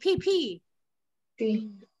 P. P. P. P.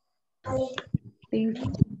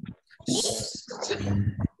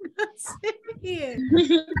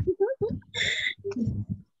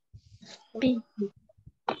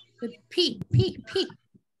 P. P. P.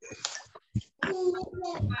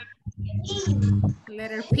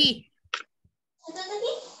 Letter P.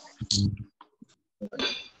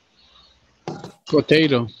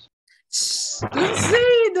 Potato.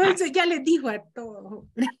 Dulce, ya les digo a todos.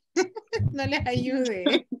 No les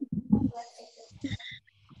ayude.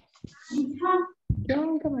 Yo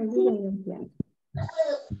nunca me ayudo a limpiar.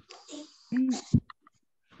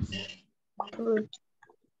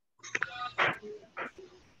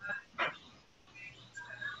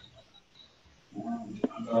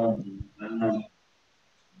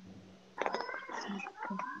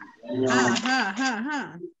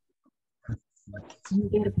 Ajá.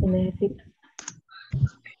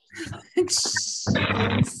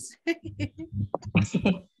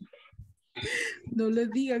 No le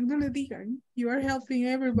digan. You are helping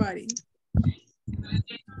everybody.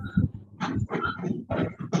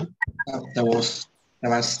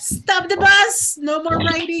 Stop the bus. No more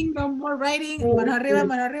writing. Mano arriba,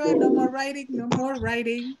 no more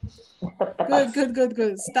writing.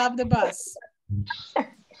 Good. Stop the bus.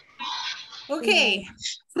 Okay.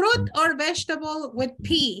 Fruit or vegetable with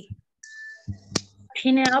P?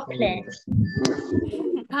 Pineapple.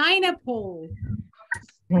 Pineapple.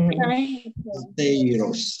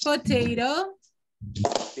 Potato.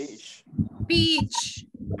 Peach.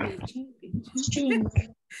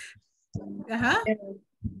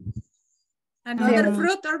 Another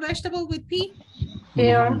fruit or vegetable with P?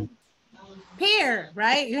 Pear,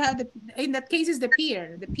 right? You have in that case is the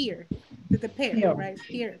pear, right?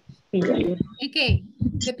 Pear. Okay,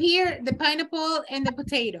 the pear, the pineapple, and the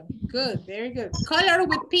potato. Good, very good. Color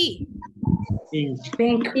with P.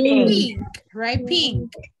 Pink, right?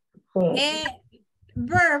 Pink.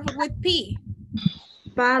 Verb with P.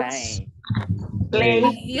 Play.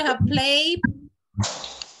 You have play,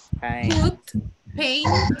 put,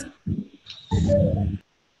 paint.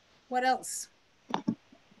 What else?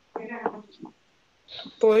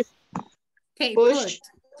 Push. Okay,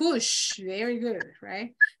 push. Very good,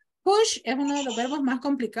 right? Push es uno de los verbos más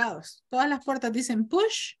complicados. Todas las puertas dicen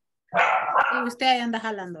push y usted ahí anda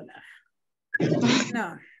jalándola.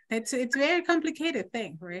 No, it's very complicated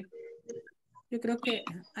thing, right? Yo creo que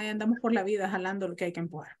ahí andamos por la vida jalando lo que hay que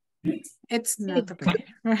empujar. It's not okay,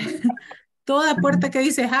 right? Toda puerta que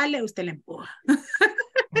dice jale, usted la empuja.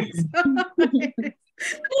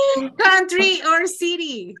 Country or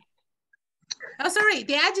city? Oh, sorry,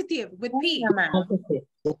 the adjective with P.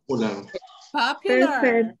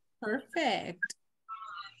 Popular. Perfect.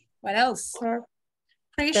 What else?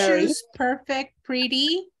 Precious, perfect,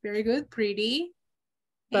 pretty. Very good, pretty.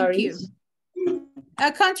 Thank you.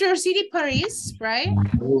 A country or city, Paris, right?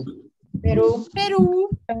 Peru.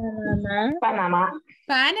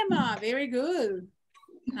 Panama, very good.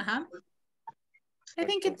 I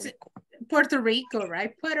think it's Puerto Rico,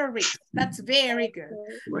 right? Puerto Rico, that's very good.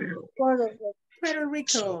 Puerto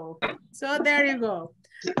Rico. So there you go.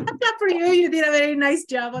 Clap for you. You did a very nice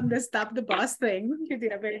job on the stop the bus thing. You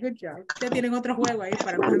did a very good job. Ya tienen otro juego ahí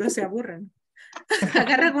para cuando se aburran.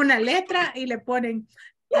 Agarran una letra y le ponen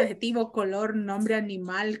adjetivo, color, nombre,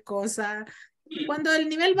 animal, cosa. Cuando el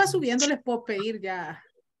nivel va subiendo les puedo pedir ya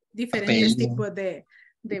diferentes tipos de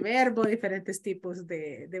verbo, diferentes tipos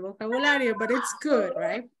de vocabulario, but it's good,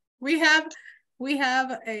 right? We have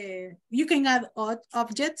you can add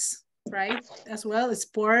objects, right? As well,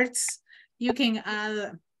 sports. You can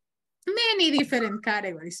add many different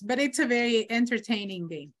categories, but it's a very entertaining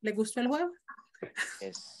game. ¿Le gustó el juego?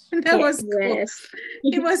 Yes. That was cool.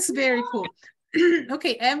 It was very cool.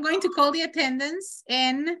 Okay, I'm going to call the attendance,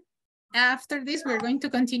 and after this, we're going to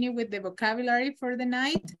continue with the vocabulary for the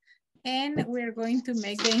night, and we're going to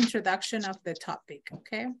make the introduction of the topic,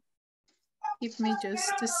 okay? Give me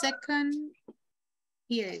just a second.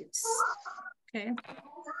 Here it is, okay?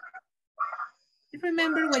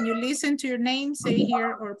 Remember, when you listen to your name, say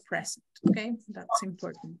here or present, okay? That's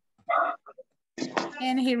important.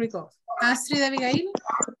 And here we go. Astrid Abigail.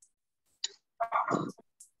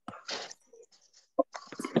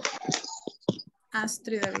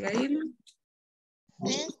 Astrid Abigail.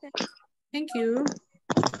 Thank you.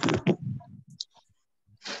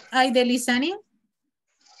 Aide Lizania.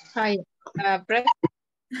 Hi. Present.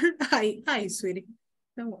 Hi, sweetie.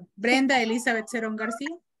 Don't worry. Brenda Elizabeth Cerón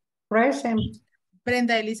García. Present.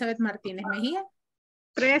 Brenda Elizabeth Martínez Mejía.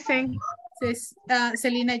 Present.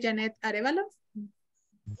 Celina Janet Arevalo.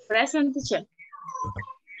 Present, teacher.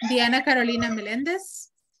 Diana Carolina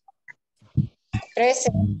Meléndez.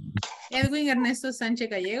 Present. Edwin Ernesto Sánchez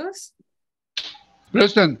Gallegos.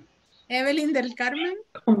 Present. Evelyn del Carmen.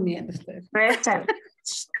 Present.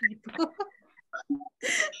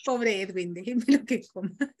 Pobre Edwin, déjenme lo que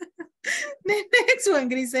coma. The next one,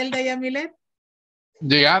 Griselda Yamilet.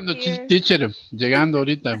 Llegando, Here. teacher. Llegando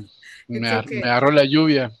ahorita. Me okay. agarró la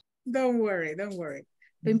lluvia. Don't worry, don't worry.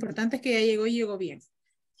 Lo importante es que ya llegó y llegó bien.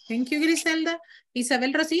 Thank you, Griselda.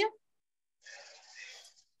 Isabel Rocío.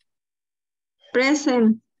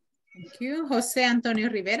 Present. Thank you. José Antonio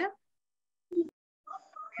Rivera.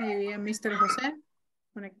 Ahí vi a Mr. José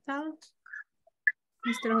conectado.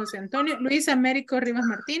 Mr. José Antonio. Luis Américo Rivas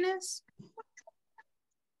Martínez.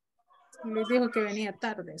 Luis dijo que venía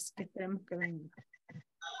tarde. Esperemos que venga.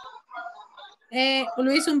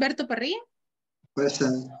 Luis Humberto Parrilla.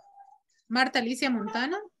 Present. Marta Alicia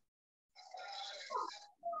Montana.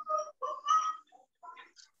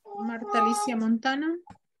 Marta Alicia Montana.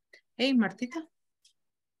 Hey, Martita.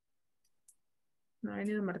 No ha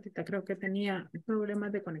venido Martita. Creo que tenía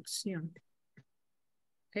problemas de conexión.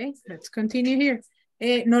 Okay, let's continue here.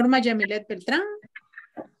 Norma Yamilet Beltrán.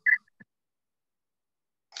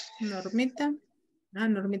 Normita.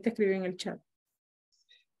 Normita escribió en el chat.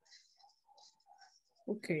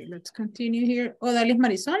 Okay, let's continue here. Odalis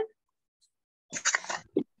Marisol.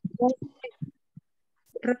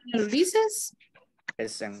 Ronald Ulises.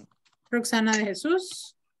 Present. Roxana de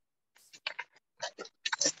Jesús.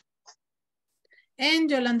 And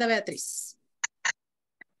Yolanda Beatriz.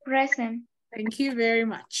 Present. Thank you very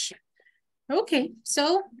much. Okay,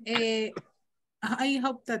 so I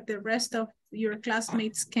hope that the rest of your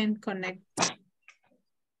classmates can connect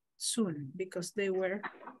soon because they were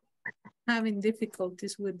having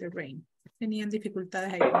difficulties with the rain. Tenían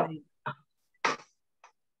dificultades ahí con ello.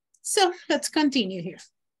 So let's continue here.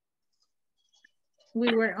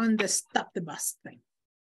 We were on the stop the bus thing.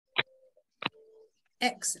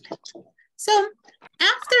 Excellent. So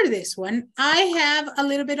after this one, I have a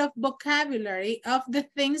little bit of vocabulary of the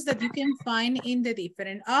things that you can find in the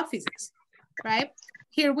different offices, right?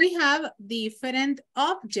 Here we have different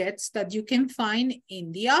objects that you can find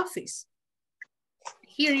in the office.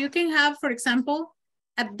 Here you can have, for example,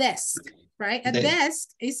 a desk, right? A desk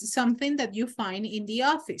is something that you find in the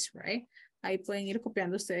office, right? Ahí pueden ir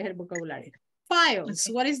copiando ustedes el vocabulario. Files,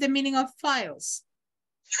 what is the meaning of files?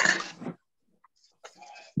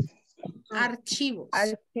 Archivos.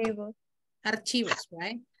 Archivos. Archivos,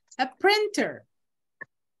 right? A printer.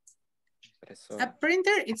 A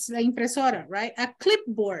printer, it's la impresora, right? A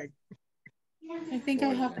clipboard. I think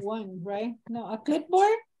I have one, right? No, a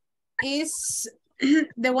clipboard is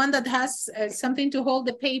the one that has something to hold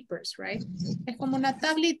the papers, right? Es como una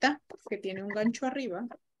tablita que tiene un gancho arriba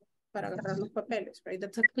para agarrar los papeles, right?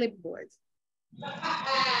 That's a clipboard.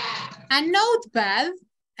 A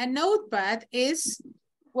notepad is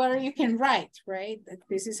where you can write, right?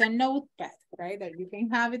 This is a notepad, right? That you can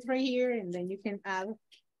have it right here and then you can add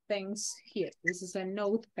things here. This is a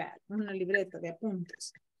notepad, una libreta de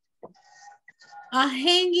apuntes. A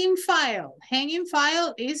hanging file. Hanging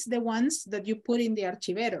file is the ones that you put in the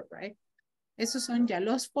archivero, right? Esos son ya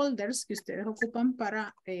los folders que ustedes ocupan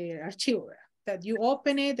para archivo, ¿verdad? That you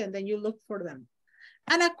open it and then you look for them.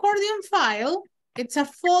 An accordion file, it's a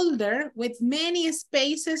folder with many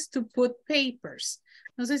spaces to put papers.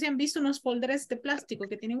 No sé si han visto unos folders de plástico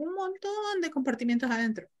que tienen un montón de compartimentos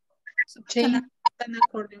adentro. So an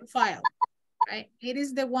accordion file, right? It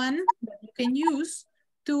is the one that you can use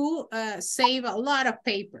to save a lot of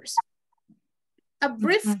papers. A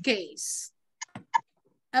briefcase.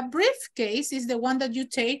 A briefcase is the one that you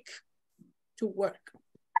take to work.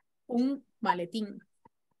 Un maletín.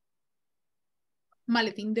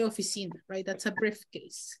 Maletín de oficina, right? That's a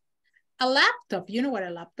briefcase. A laptop, you know what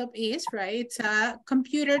a laptop is, right? It's a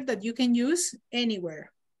computer that you can use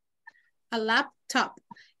anywhere. A laptop.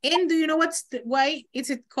 And do you know why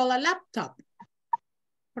is it called a laptop?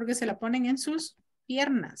 Porque se la ponen en sus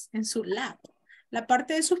piernas, en su lap. La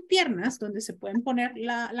parte de sus piernas donde se pueden poner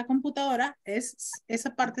la computadora,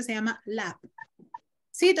 esa parte se llama lap.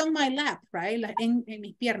 sit on my lap, right? En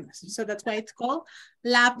mis piernas. So that's why it's called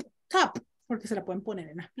laptop, porque se la pueden poner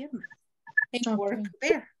en las piernas. And work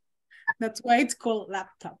there. That's why it's called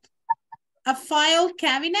laptop. A file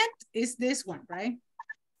cabinet is this one, right?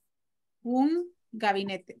 Un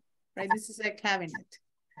gabinete, right? This is a cabinet.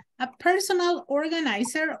 A personal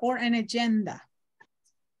organizer or an agenda.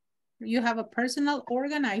 You have a personal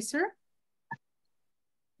organizer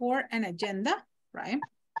or an agenda, right?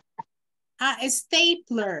 A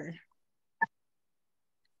stapler.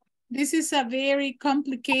 This is a very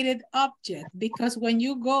complicated object because when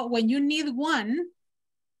you need one,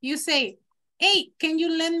 you say, hey, can you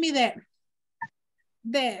lend me the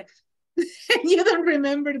you don't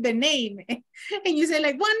remember the name. And you say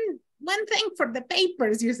like one thing for the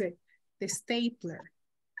papers, you say the stapler,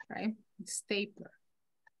 right? Stapler.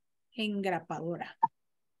 Engrapadora.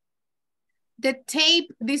 The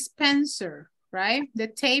tape dispenser, right? The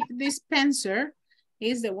tape dispenser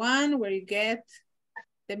is the one where you get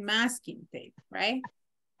the masking tape, right?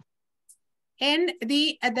 And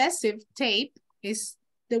the adhesive tape is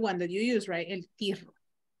the one that you use, right? El tirro.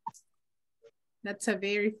 That's a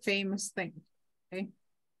very famous thing, okay?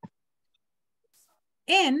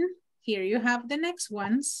 And here you have the next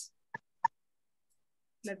ones.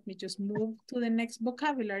 Let me just move to the next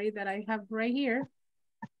vocabulary that I have right here.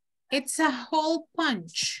 It's a hole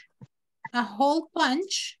punch. A hole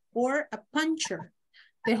punch or a puncher.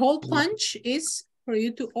 The hole punch is for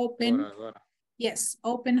you to open, yes,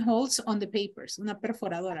 open holes on the papers, una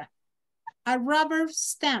perforadora. A rubber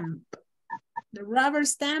stamp. The rubber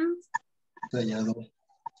stamp,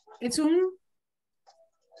 it's una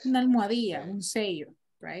almohadilla, un sello,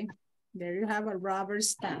 right? There you have a rubber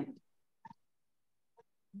stamp.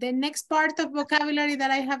 The next part of vocabulary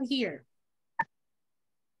that I have here.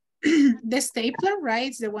 The stapler, right?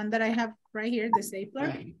 It's the one that I have right here, the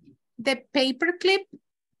stapler. The paper clip.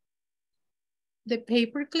 The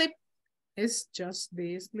paper clip is just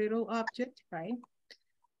this little object, right?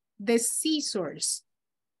 The scissors.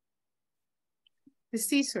 The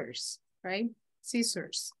scissors, right?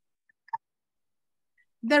 Scissors.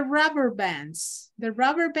 The rubber bands. The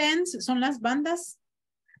rubber bands son las bandas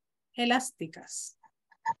elásticas.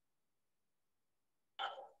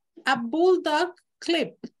 A bulldog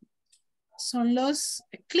clip. Son los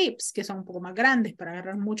clips que son un poco más grandes para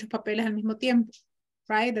agarrar muchos papeles al mismo tiempo.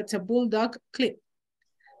 Right? That's a bulldog clip.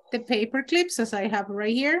 The paper clips, as I have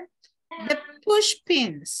right here. The push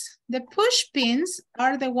pins. The push pins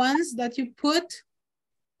are the ones that you put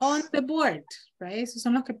on the board, right? Esos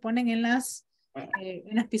son los que ponen en las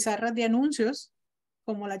pizarras de anuncios,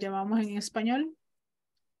 como las llamamos en español.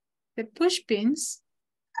 The push pins.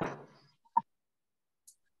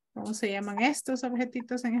 ¿Cómo se llaman estos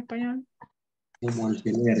objetitos en español? Como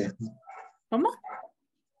alfileres. ¿Cómo?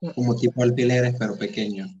 Como tipo alfileres, pero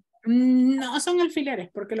pequeños. No son alfileres,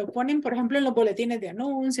 porque lo ponen, por ejemplo, en los boletines de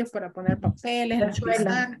anuncios para poner papeles,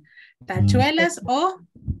 Tachuelas. Tachuelas o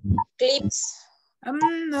Clips.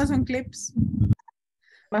 no son clips.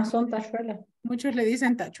 Más son tachuelas. Muchos le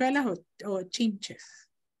dicen tachuelas o chinches.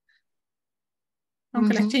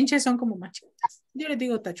 Aunque las chinches son como más chiquitas. Yo les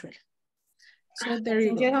digo tachuelas. So there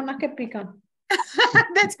you go. Son más que pican.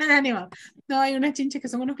 That's an animal. No, hay unas chinches que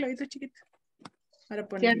son unos clavitos chiquitos. Para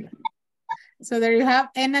ponerlo. So there you have,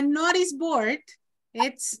 and a notice board,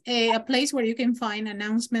 it's a place where you can find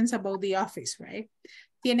announcements about the office, right?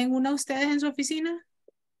 ¿Tienen una ustedes en su oficina?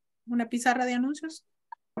 ¿Una pizarra de anuncios?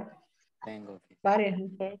 Tengo. Varias.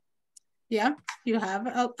 Yeah, you have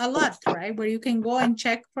a lot, right? Where you can go and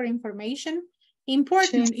check for information,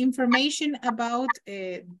 important information about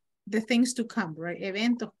the things to come, right?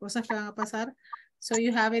 Eventos, cosas que van a pasar. So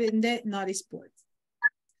you have it in the notice board.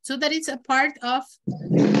 So that it's a part of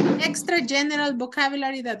extra general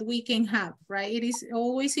vocabulary that we can have, right? It is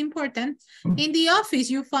always important. In the office,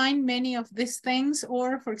 you find many of these things,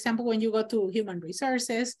 or for example, when you go to human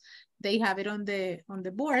resources, they have it on the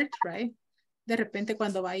board, right? De repente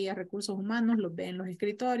cuando vaya a recursos humanos, los ve en los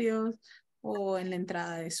escritorios o en la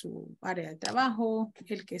entrada de su área de trabajo.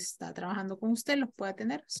 El que está trabajando con usted los puede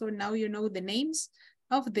tener. So now you know the names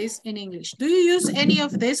of this in English. Do you use any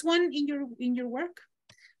of this one in your work?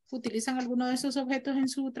 ¿Utilizan alguno de esos objetos en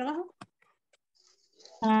su trabajo?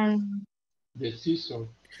 The scissors.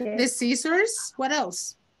 The scissors. What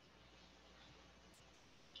else?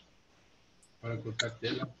 Para cortar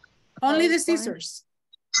tela. Only the scissors.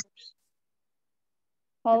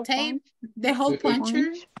 The tape. The hole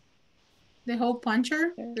puncher. The hole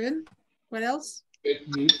puncher. Good. What else?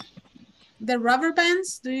 The rubber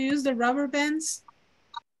bands. Do you use the rubber bands?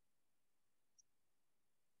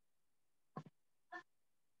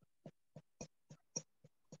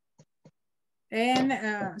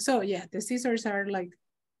 And so yeah, the scissors are like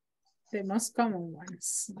the most common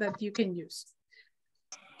ones that you can use.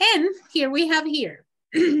 And here we have here.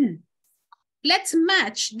 Let's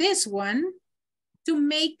match this one to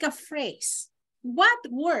make a phrase. What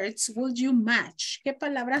words would you match? ¿Qué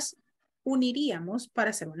palabras uniríamos para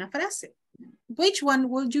hacer una frase? Which one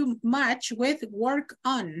would you match with work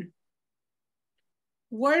on?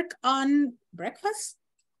 Work on breakfast?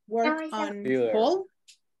 Work on call?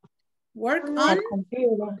 Work on?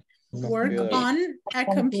 Work on a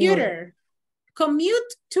computer.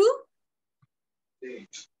 Commute to?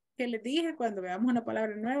 ¿Qué les dije cuando veamos una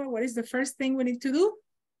palabra nueva? What is the first thing we need to do?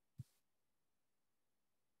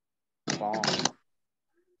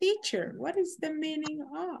 Teacher, what is the meaning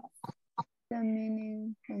of? The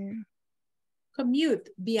meaning. Commute,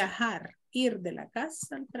 viajar, ir de la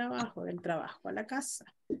casa al trabajo, del trabajo a la casa.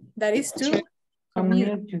 That is to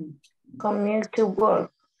commute. Commute to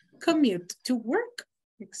work. Commute to work.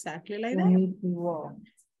 Exactly like that.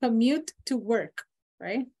 Commute to work,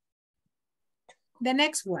 right? The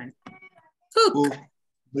next one. Cook.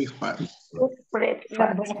 Breakfast.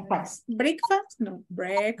 Breakfast. Breakfast? No,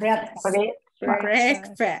 breakfast.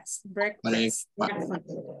 Breakfast. Breakfast.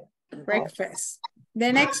 Breakfast.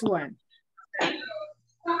 The next one.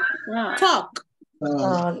 Talk.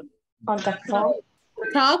 On the phone.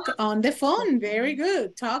 Talk on the phone. Very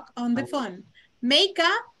good. Talk on the phone. Make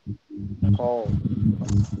a Call.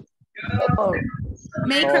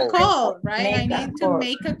 Make a call, right? I need to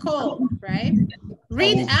make a call, right?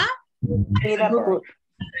 Read a book.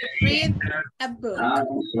 Read a book,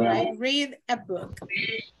 right? Read a book.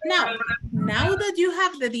 Now that you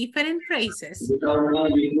have the different phrases.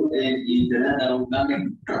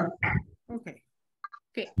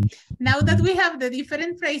 Okay. Now that we have the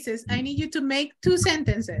different phrases, I need you to make two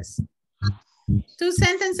sentences. Two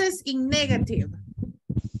sentences in negative.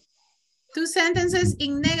 Two sentences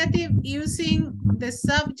in negative using the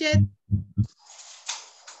subject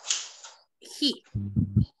he.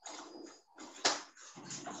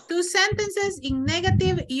 Two sentences in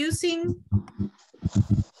negative using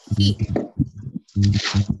he.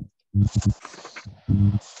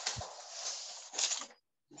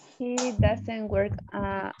 He doesn't work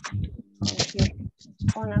on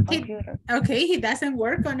a computer. Okay, he doesn't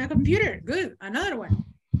work on a computer. Good. Another one.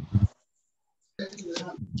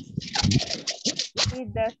 He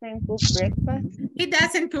doesn't cook breakfast. He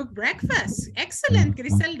doesn't cook breakfast. Excellent,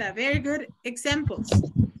 Griselda. Very good examples.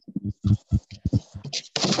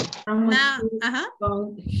 Now,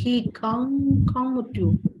 he come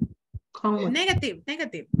to. Negative.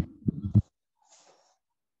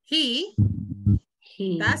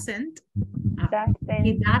 He doesn't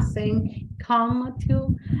come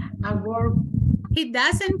to a work. He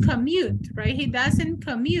doesn't commute, right? He doesn't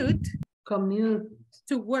commute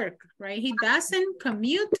to work, right? He doesn't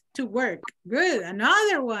commute to work. Good.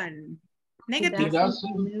 Another one. Negative. He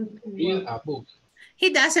doesn't read a book. He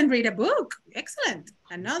doesn't read a book. Excellent.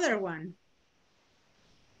 Another one.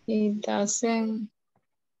 He doesn't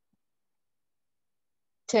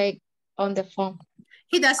take on the phone.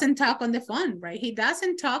 He doesn't talk on the phone, right? He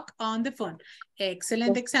doesn't talk on the phone.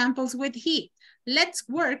 Excellent examples with he. Let's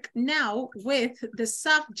work now with the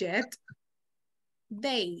subject,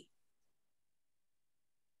 they.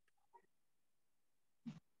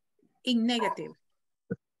 In negative.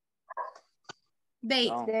 They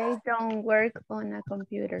don't work on a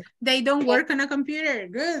computer. They don't work on a computer.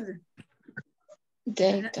 Good.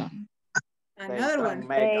 They don't. Another one.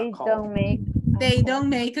 They don't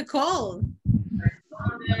make a call.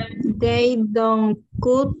 They don't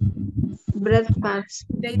cook breakfast.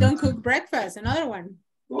 They don't cook breakfast. Another one.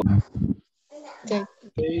 They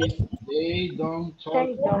don't talk.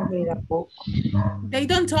 They don't read a book. They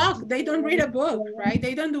don't talk. They don't read a book, right?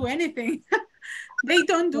 They don't do anything. They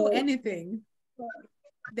don't do anything.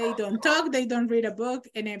 They don't talk. They don't read a book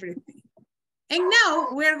and everything. And now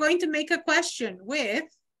we're going to make a question with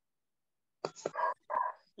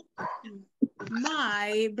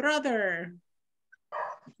my brother.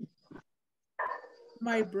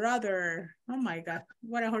 My brother. Oh my God.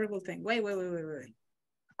 What a horrible thing. Wait.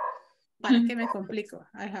 ¿Para qué me complico?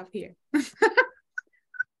 I have here.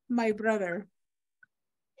 My brother.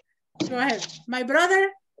 Go ahead. My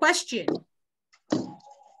brother, question.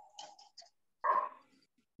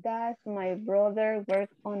 Does my brother work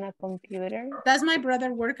on a computer? Does my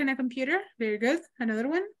brother work on a computer? Very good. Another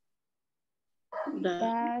one.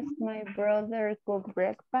 Does my brother cook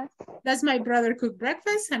breakfast? Does my brother cook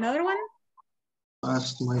breakfast? Another one.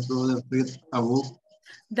 Does my brother read a book?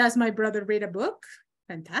 Does my brother read a book?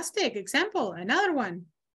 Fantastic example. Another one.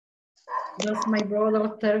 Does my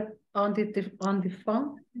brother talk on the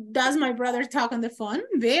phone? Does my brother talk on the phone?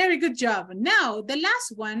 Very good job. Now, the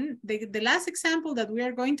last one, the last example that we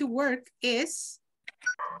are going to work is,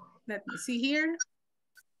 let me see here.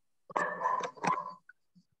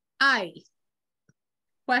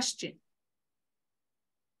 Question.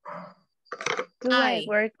 Do I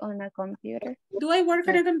work on a computer? Do I work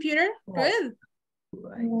on a computer? Good.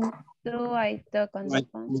 Do I talk on the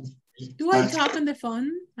phone? Do I talk on the phone?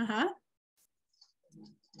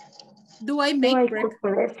 Do I make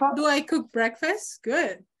breakfast? Do I cook breakfast?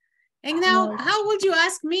 Good. And now, how would you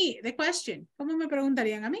ask me the question? ¿Cómo me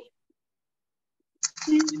preguntarían a mí?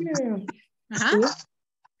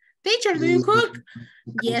 Teacher, do you cook?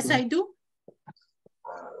 Yes, I do.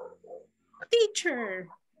 Teacher.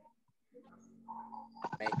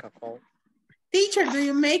 Make a call. Teacher, do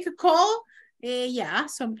you make a call? Yeah,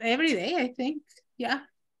 every day, I think. Yeah.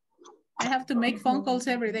 I have to make phone calls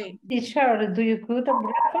every day. Teacher, do you cook a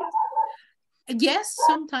breakfast? Yes,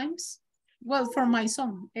 sometimes. Well, for my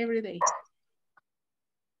son, every day.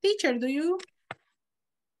 Teacher, do you?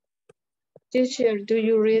 Teacher, do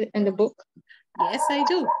you read in the book? Yes, I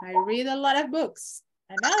do. I read a lot of books.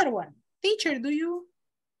 Another one. Teacher, do you?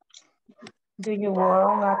 Do you work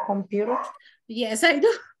on a computer? Yes, I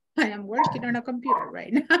do. I am working on a computer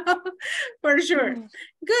right now, for sure.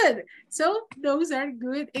 Good. So those are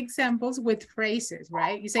good examples with phrases,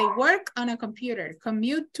 right? You say work on a computer,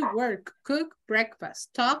 commute to work, cook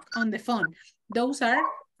breakfast, talk on the phone. Those are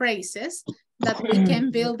phrases that we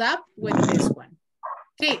can build up with this one.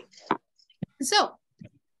 Okay. So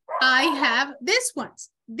I have these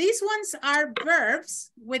ones. These ones are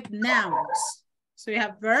verbs with nouns. So you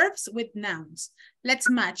have verbs with nouns. Let's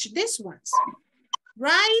match these ones.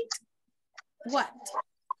 Write what?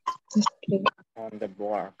 On the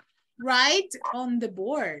board. Write on the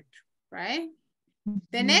board, right?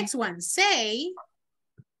 The next one, say.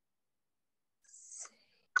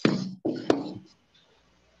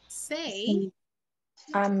 Say.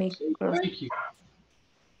 Amigo. Thank you.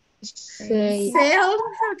 Say.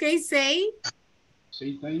 Okay, say.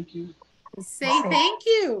 Say thank you. Say thank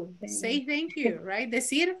you. Say thank you, right?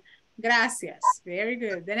 Decir gracias. Very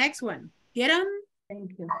good. The next one, get on.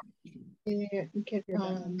 Thank you. Get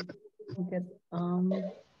on. Get on.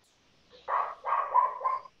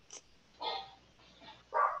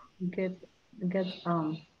 Get on.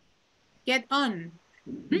 Get on.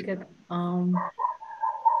 Get on.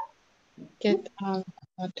 Get on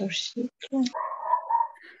motorcycle.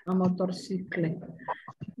 A motorcycle.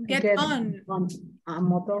 Get on. A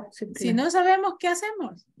motorcycle. Si no sabemos qué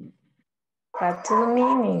hacemos. What's the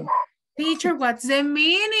meaning? Teacher, what's the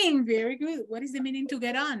meaning? Very good. What is the meaning to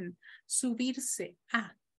get on? Subirse.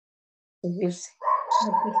 Subirse.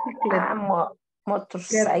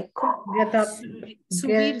 Motorcycle. Get up.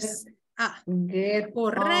 Subirse. Get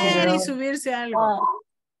correr y subirse a algo.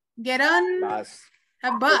 Get on Bus.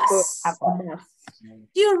 a bus.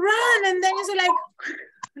 You run and then you say like,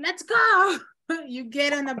 let's go. You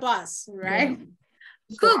get on a bus, right?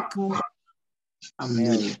 Cook. A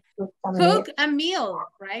meal. Cook a meal,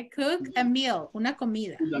 right? Cook a meal. Una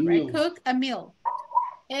comida, right? Cook a meal.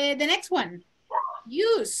 The next one.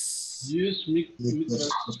 Use. Use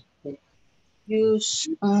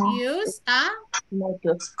Use a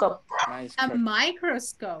microscope. A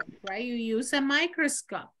microscope, right? You use a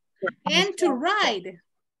microscope. And to ride.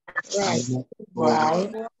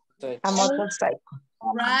 Ride a motorcycle.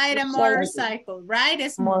 Ride a motorcycle. Ride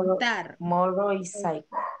es montar. Motorcycle.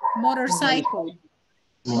 Motorcycle.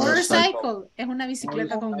 Motorcycle es una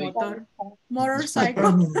bicicleta con motor.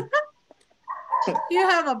 Motorcycle. You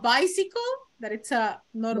have a bicycle that it's a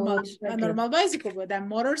normal bicycle, but a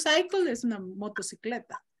motorcycle es una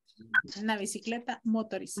motocicleta. Una bicicleta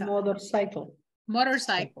motorizada. Motorcycle.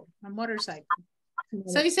 Motorcycle. A motorcycle.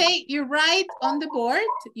 So you say you write on the board,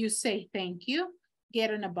 you say thank you, get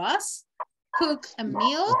on a bus, cook a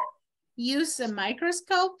meal, use a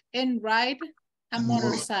microscope, and ride a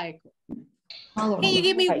motorcycle. Can you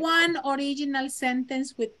give me one original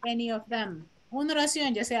sentence with any of them? Una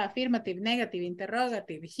oración, ya sea affirmative, negative,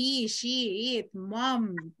 interrogative, he, she, it,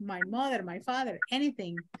 mom, my mother, my father,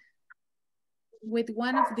 anything with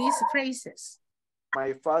one of these phrases.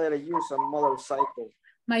 My father used a motorcycle.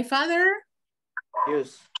 My father.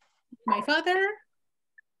 Use. My father.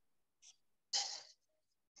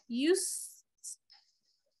 Use.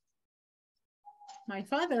 My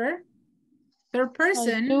father. Third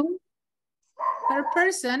person. Third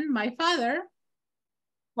person, my father.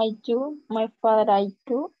 I do. My father, I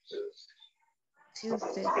do.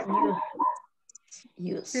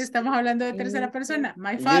 Use. Sí, estamos hablando de tercera persona.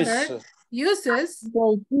 My father uses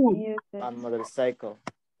a motorcycle.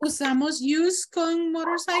 ¿Usamos use con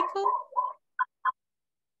motorcycle?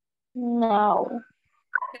 No.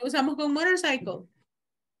 ¿Qué usamos con motorcycle?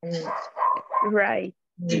 Right.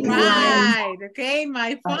 Right. Okay.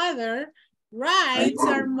 My father rides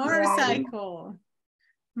a motorcycle.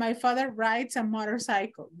 My father rides a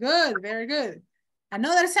motorcycle. Good. Very good.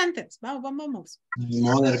 Another sentence. Vamos, vamos, vamos. My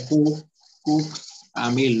mother cooks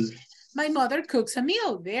a meal. My mother cooks a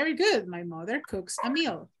meal. Very good. My mother cooks a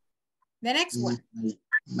meal. The next one.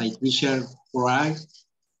 My teacher writes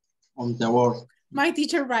on the board. My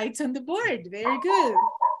teacher writes on the board. Very good.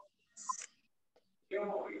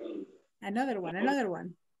 Another one, another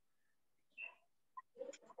one.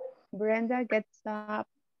 Brenda gets on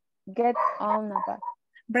a bus.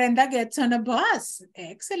 Brenda gets on a bus.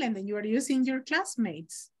 Excellent. And you are using your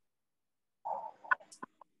classmates.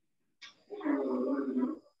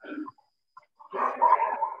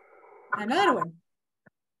 Another one.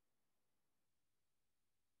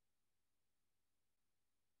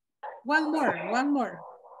 One more.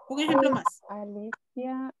 Un ejemplo más.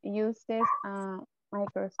 Alicia uses a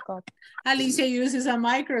microscope. Alicia uses a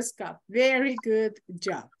microscope. Very good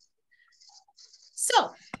job.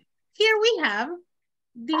 So, here we have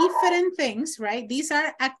different things, right? These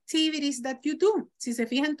are activities that you do. Si se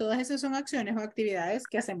fijan, todas esas son acciones o actividades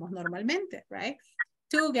que hacemos normalmente, right?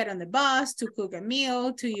 To get on the bus, to cook a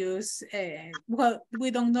meal, to use, well, we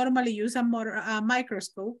don't normally use a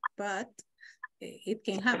microscope, but it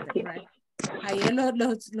can happen, right? Ahí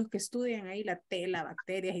los que estudian ahí la tela,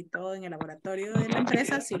 bacterias y todo en el laboratorio de la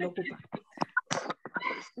empresa, sí lo ocupan.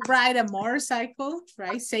 Ride a motorcycle,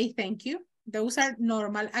 right? Say thank you. Those are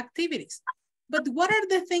normal activities. But what are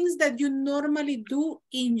the things that you normally do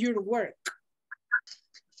in your work?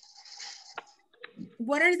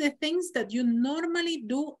 What are the things that you normally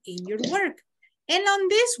do in your work? And on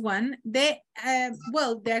this one, the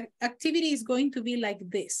activity is going to be like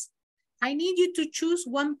this. I need you to choose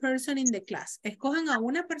one person in the class. Escojan a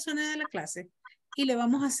una persona de la clase y le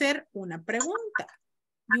vamos a hacer una pregunta.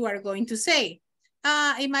 You are going to say,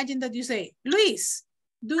 imagine that you say, Luis,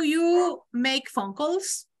 do you make phone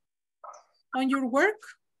calls on your work?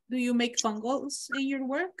 Do you make phone calls in your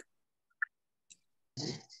work?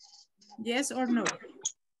 Yes or no?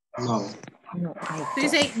 No. No, I don't. So you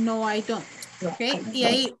say, no, I don't. Okay. Y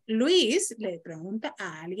ahí Luis le pregunta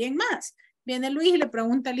a alguien más. Viene Luis y le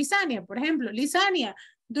pregunta a Lisania, por ejemplo, Lisania,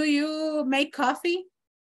 do you make coffee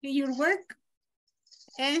in your work?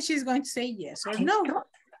 And she's going to say yes or no.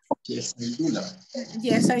 Yes, I do.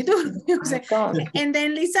 Yes, I do. And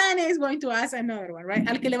then Lisania is going to ask another one, right?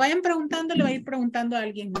 Al que le vayan preguntando, le va a ir preguntando a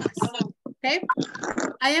alguien más. Okay?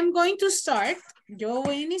 I am going to start. Yo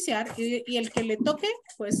voy a iniciar y el que le toque,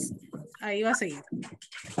 pues ahí va a seguir.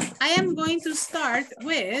 I am going to start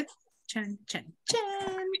with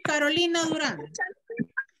Carolina Durán.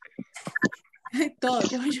 Todo,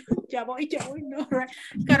 ya voy, no, right?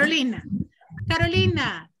 Carolina,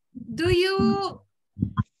 do you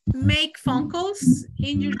make phone calls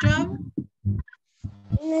in your job?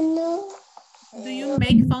 No. Do you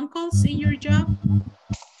make phone calls in your job?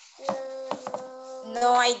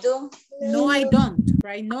 No, I do. No, I don't,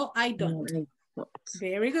 right? No, I don't.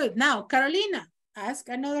 Very good. Now, Carolina, ask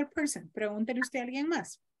another person. Pregúntele usted a alguien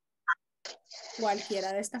más.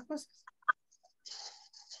 Cualquiera de estas cosas.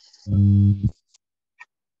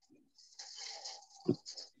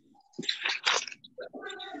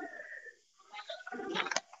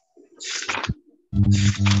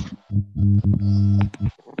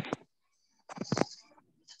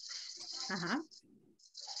 Ajá.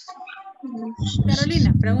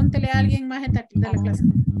 Carolina, pregúntele a alguien más de la clase.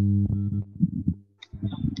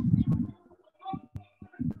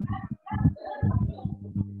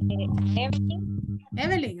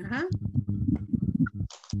 Evelyn, ajá.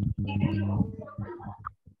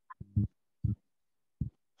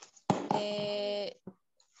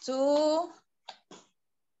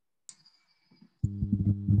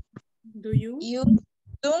 Do you?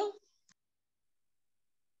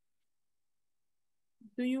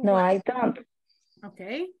 Do you? No, what? I don't.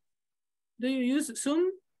 Okay. Do you use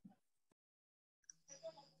Zoom?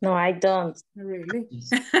 No, I don't. Really?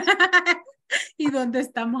 ¿Y dónde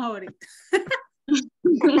estamos ahorita?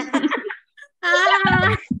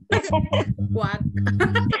 What?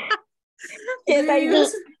 Yes, I do.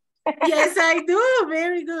 Yes, I do.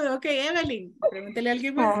 Very good. Okay, Evelyn. Pregúntale a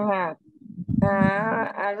alguien más.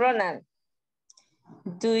 Ronald,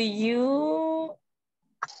 do you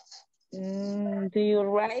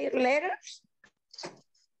write letters?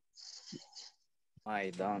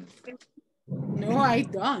 I don't. No, I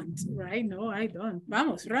don't. Right? No, I don't.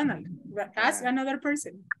 Vamos, Ronald. Ask another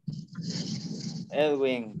person.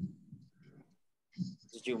 Edwin,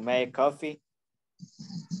 do you make coffee?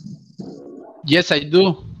 Yes, I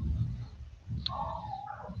do.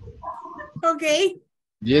 Okay.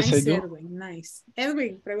 Yes, Nice, I do. Edwin, nice.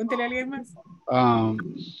 Edwin, pregúntele a alguien más.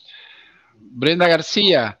 Brenda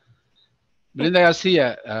Garcia. Brenda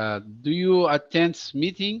Garcia, do you attend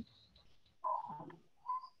meeting?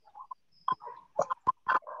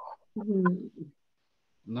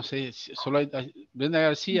 No sé, solo hay Brenda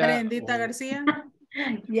García. Brendita García.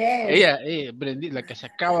 Yes. Ella, Brenda, la que se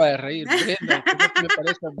acaba de reír. Brenda, ¿cómo me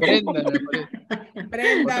parece? Brenda, me parece.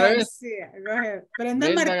 Brenda ¿Otra vez? García. Go ahead. Brenda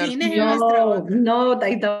Brenda Martínez García. es nuestra otra. No,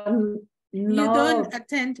 I don't. No. You don't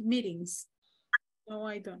attend meetings. No,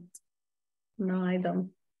 I don't. No, I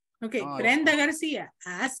don't. Okay, No, Brenda García,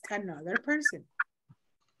 ask another person.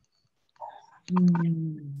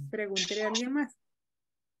 Pregúntele a alguien más.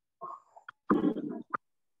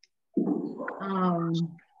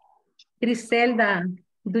 Griselda,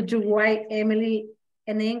 do you write Emily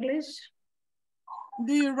in English?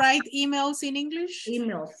 Do you write emails in English?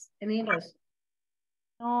 Emails in English.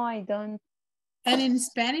 No, I don't. And in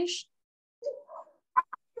Spanish?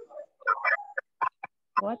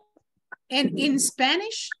 What? And in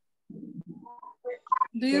Spanish?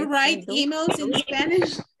 Do you Yes, write I do. emails in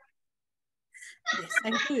Spanish? Yes,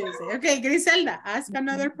 I do. Okay, Griselda, ask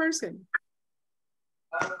another person.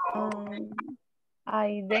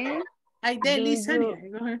 Aide, Aide, Lisania,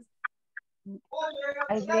 go ahead.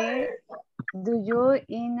 Aide, do you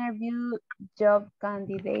interview job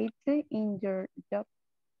candidates in your job?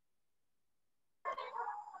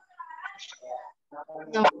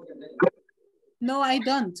 No. No, I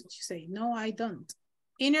don't. You say, no, I don't.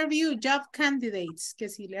 Interview job candidates, que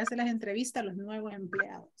si le hace las entrevistas a los nuevos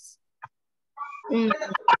empleados.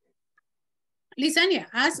 Lisania,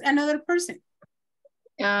 ask another person.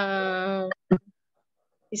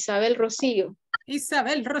 Isabel Rocío.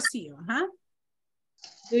 Isabel Rocío, huh?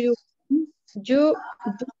 Do you go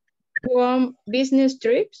on business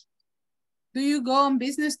trips? Do you go on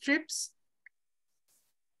business trips?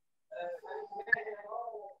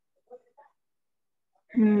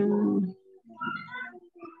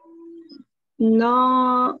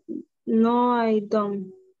 No, I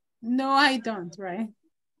don't. No, I don't, right?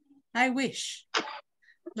 I wish,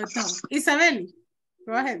 but no. Isabel,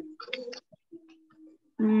 go ahead.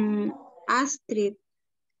 Astrid.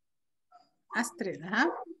 Astrid,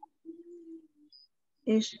 huh?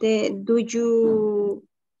 Do you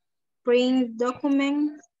print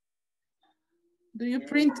documents? Do you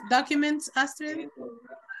print documents, Astrid?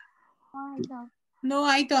 No,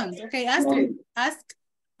 I don't. Okay, Astrid, ask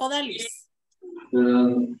Odalis.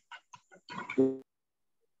 Do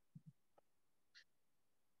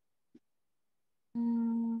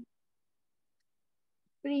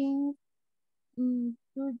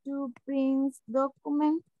you print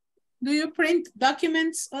documents? Do you print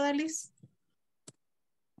documents, Odalis?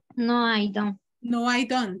 No, I don't. No, I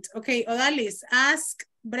don't. Okay, Odalis, ask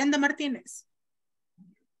Brenda Martinez.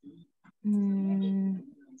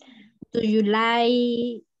 Do you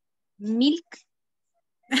like milk?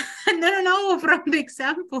 No, from the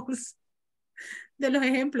examples. De los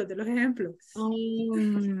ejemplos.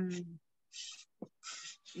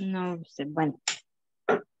 No sé, bueno.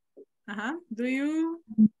 Ajá, do you?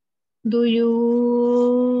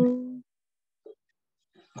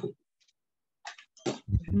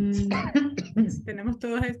 Tenemos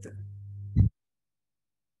todos estos.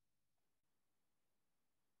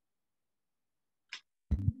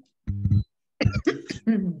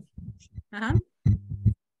 Ajá.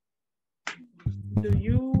 Do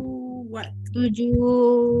you what? Do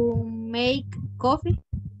you make coffee?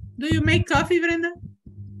 Do you make coffee, Brenda?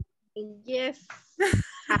 Yes.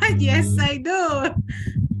 Yes, I do.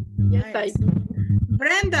 Yes, I do.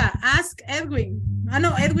 Brenda, ask Edwin.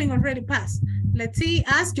 No, Edwin already passed. Let's see,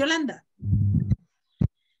 ask Yolanda.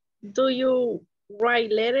 Do you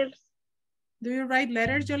write letters? Do you write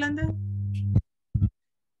letters, Yolanda?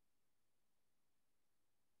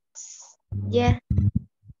 Yeah.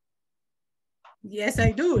 Yes,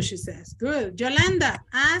 I do, she says. Good. Yolanda,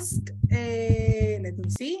 ask, let me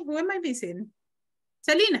see, who am I missing?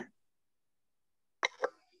 Selena.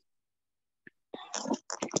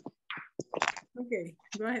 Okay,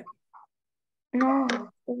 go ahead. No.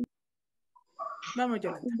 Vamos,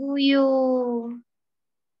 Yolanda. Do you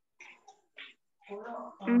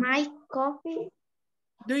make coffee?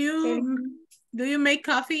 Do you make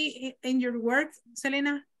coffee in your work,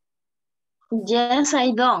 Selena? Yes,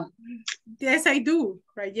 I don't. Yes, I do,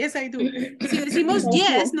 right? Yes, I do. Si decimos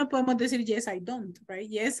yes, no podemos decir yes, I don't, right?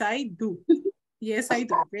 Yes, I do. Yes, I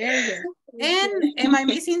do. Very good. And am I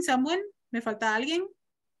missing someone? ¿Me falta alguien?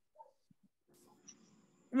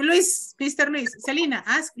 Luis, Mr. Luis. Selena,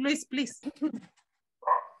 ask Luis, please.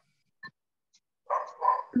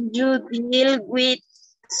 You deal with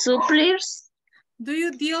suppliers? Do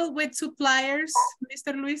you deal with suppliers,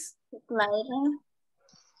 Mr. Luis? Supplier.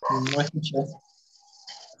 No escuché.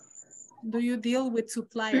 Do you deal with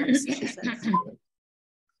suppliers? She says.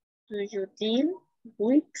 Do you deal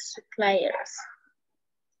with suppliers?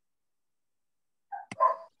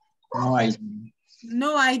 No hay.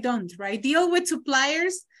 No, I don't, right? Deal with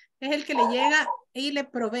suppliers es el que le llega y le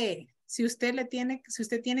provee. Si usted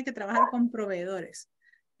tiene que trabajar con proveedores.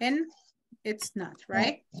 And it's not,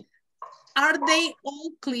 right? Are they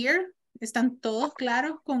all clear? ¿Están todos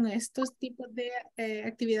claros con estos tipos de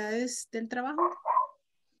actividades del trabajo?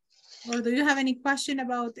 Or do you have any question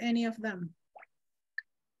about any of them?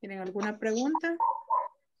 ¿Tienen alguna pregunta?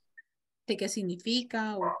 ¿De qué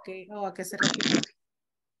significa o a qué se refiere?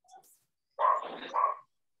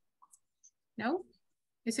 No?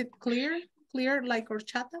 Is it clear? Clear like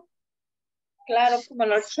horchata? Claro, como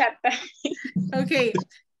la horchata. Okay.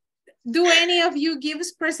 Do any of you give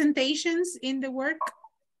presentations in the work?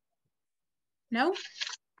 No?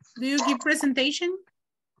 Do you give presentation?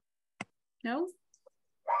 No?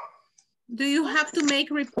 Do you have to make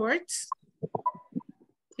reports?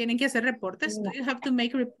 ¿Tienen que hacer reportes? Do you have to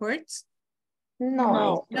make reports?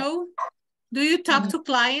 No. No? Do you talk to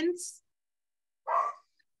clients?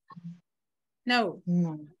 No.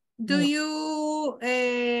 No. Do you,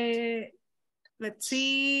 let's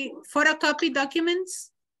see, photocopy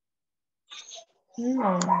documents?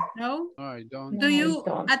 No. No? I don't. Do you I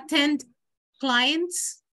don't. attend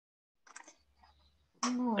clients?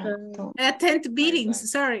 No, I don't. Attend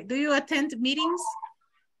meetings, sorry. Do you attend meetings?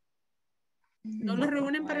 ¿No los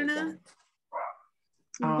reúnen para nada?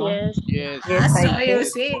 Yes. Yes. Yes, I Soy yo, do.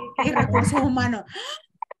 sí. Y recursos humanos.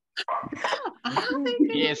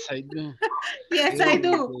 Yes, I do. Yes, I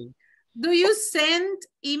do. Do you send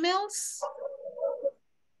emails?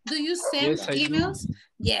 Do you send Yes, I do. emails?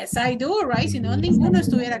 Yes, I do, right? Si no, ninguno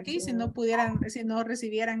estuviera aquí, si no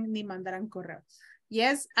recibieran ni mandaran correo.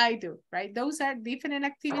 Yes, I do, right? Those are different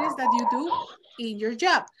activities that you do in your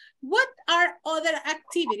job. What are other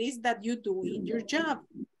activities that you do in your job?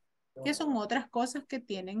 ¿Qué son otras cosas que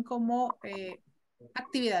tienen como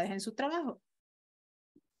actividades en su trabajo?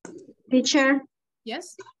 Teacher,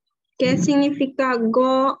 Yes. ¿qué significa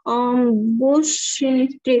go on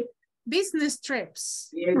business trip? Business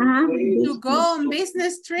trips. Ajá. To go on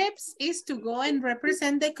business trips is to go and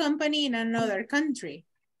represent the company in another country.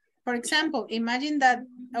 For example, imagine that,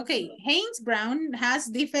 okay, Haynes Brown has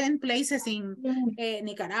different places in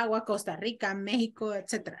Nicaragua, Costa Rica, Mexico,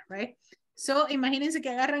 etc., right? So, imagínense que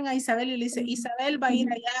agarran a Isabel y le dice, Isabel va a ir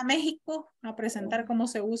allá a México a presentar cómo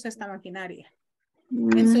se usa esta maquinaria.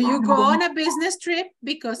 And so you go on a business trip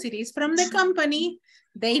because it is from the company,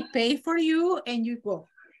 they pay for you and you go,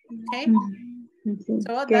 okay?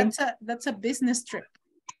 So that's a business trip.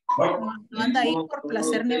 No anda ahí por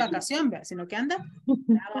placer ni vacación, ¿vea? Sino que anda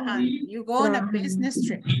trabajando. You go on a business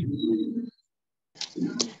trip.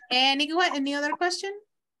 Any other question?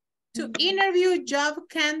 To interview job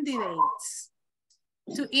candidates.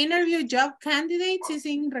 To interview job candidates is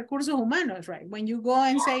in recursos humanos, right? When you go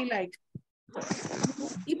and say like,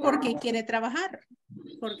 ¿y por qué quiere trabajar?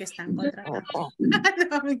 Porque están contratados.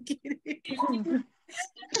 No me quiere.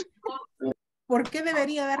 ¿Por qué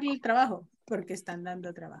debería darle el trabajo? Porque están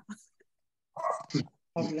dando trabajo.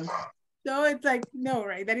 So it's like, no,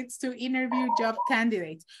 right? That it's to interview job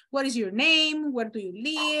candidates. What is your name? Where do you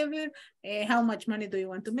live? How much money do you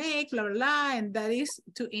want to make? Blah, blah, blah. And that is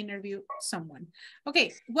to interview someone.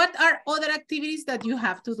 Okay, what are other activities that you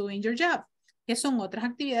have to do in your job? ¿Qué son otras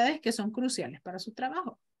actividades que son cruciales para su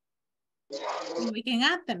trabajo? We can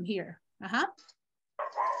add them here. Ajá.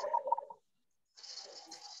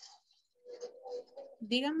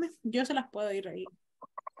 Díganme, yo se las puedo ir ahí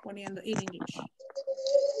poniendo in English.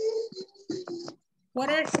 What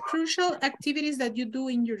are crucial activities that you do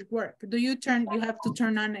in your work? Do you have to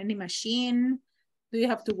turn on any machine? Do you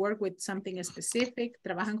have to work with something specific?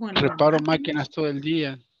 ¿Trabajan con alguna Reparo máquina? máquinas todo el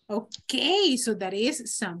día. Okay, so that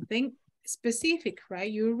is something specific, right?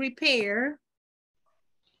 You repair.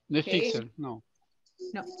 No es Okay. fixer, no.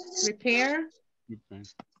 No, repair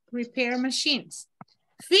Okay. machines.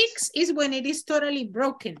 Fix is when it is totally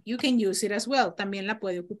broken. You can use it as well. También la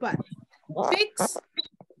puede ocupar. Fix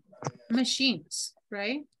machines,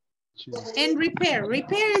 right? And repair.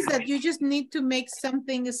 Repair is that you just need to make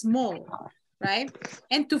something small, right?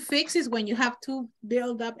 And to fix is when you have to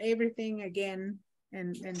build up everything again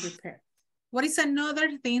and repair. What is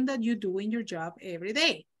another thing that you do in your job every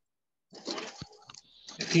day?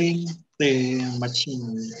 Clean the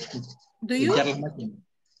machine. Do you? Limpiar las máquinas.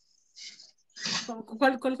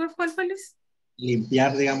 ¿Cuál es?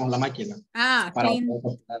 Limpiar, digamos, la máquina. Ah, Para clean. poder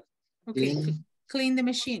comprar. Okay, clean the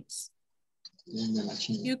machines. Clean the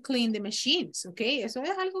machine. You clean the machines, okay? Eso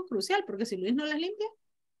es algo crucial, porque si Luis no las limpia,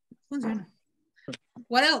 funciona.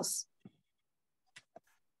 What else?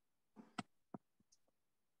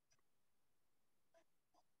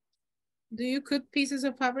 Do you cut pieces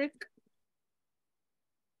of fabric?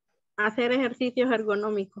 Hacer ejercicios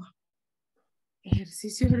ergonómicos.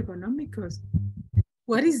 Ejercicios ergonómicos.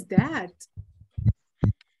 What is that?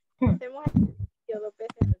 Hacemos ejercicio 2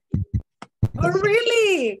 veces. Oh,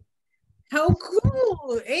 really? How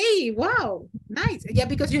cool. Hey, wow. Nice. Yeah,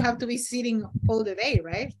 because you have to be sitting all the day,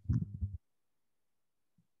 right?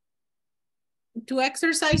 To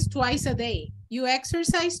exercise twice a day. You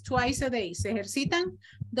exercise twice a day. Se ejercitan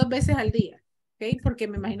 2 veces al día. ¿Ok? Porque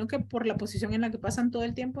me imagino que por la posición en la que pasan todo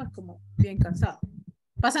el tiempo es como bien cansado.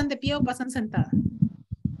 ¿Pasan de pie o pasan sentadas?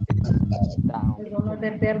 Algunos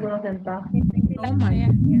de pie, algunos sentados. Oh my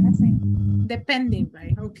God. Depending,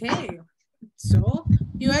 right? Okay. So,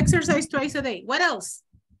 you exercise twice a day. What else?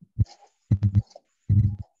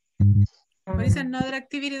 What is another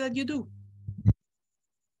activity that you do?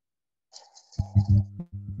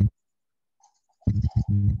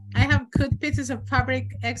 I have cut pieces of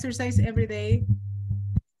fabric, exercise every day.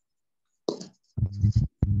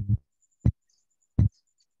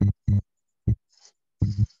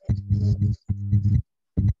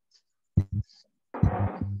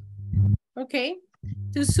 Okay.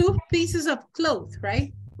 To sew pieces of cloth,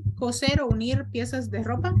 right? Coser o unir piezas de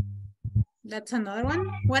ropa. That's another one.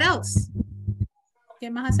 What else? ¿Qué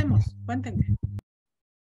más hacemos? Cuéntenme.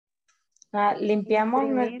 Limpiamos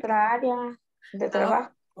nuestra área de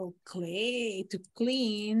trabajo. Okay, to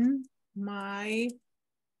clean my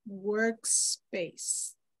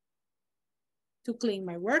workspace. To clean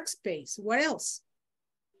my workspace. What else?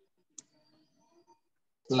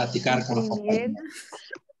 Platicar con los compañeros.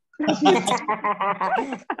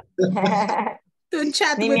 To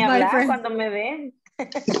chat Ni with me my habla friends. cuando me ven.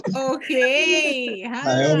 Okay. To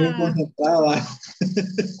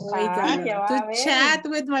chat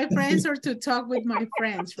with my friends or to talk with my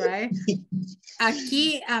friends, right?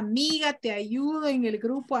 Aquí, amiga, te ayudo en el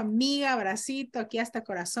grupo, amiga, abracito, aquí hasta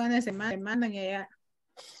corazones se mandan allá.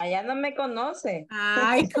 Allá no me conoce.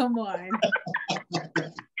 Ay, come on.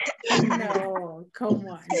 No, come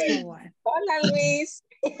on, come on. Hola, Luis.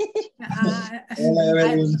 Hola,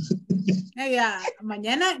 Evelyn. Ya,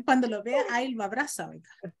 mañana cuando lo vea, ahí lo abraza, oiga.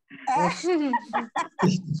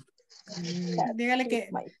 Dígale que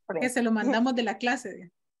se lo mandamos de la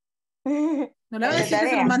clase. No le voy a decir que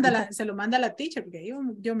se lo manda la teacher, porque yo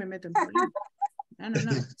me meto en problemas.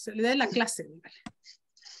 No, se le da la clase. Dígale.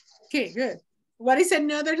 Okay, good. What is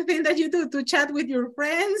another thing that you do? To chat with your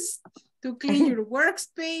friends, to clean your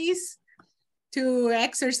workspace, to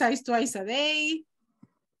exercise twice a day.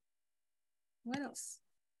 What else?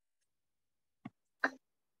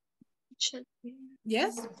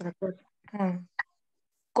 Yes?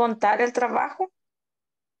 Contar el trabajo.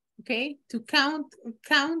 Okay, to count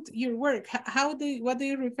your work. What do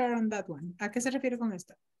you refer on that one? ¿A qué se refiere con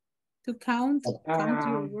esto? To count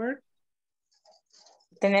your work.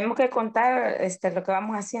 Tenemos que contar lo que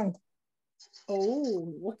vamos haciendo.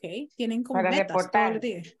 Oh, okay. Tienen como para metas reportar. todo el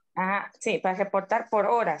día. Ajá, sí, para reportar por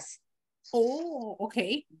horas. Oh,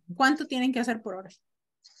 okay. ¿Cuánto tienen que hacer por hora?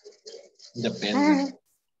 Depende.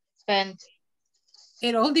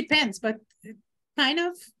 It all depends, but kind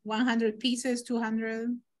of 100 pieces,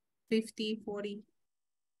 250, 40.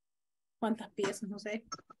 ¿Cuántas piezas? No sé.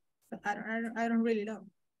 I don't really know.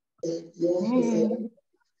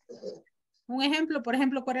 Un ejemplo, por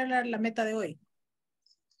ejemplo, ¿cuál era la meta de hoy?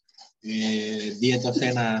 10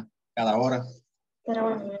 docenas cada hora.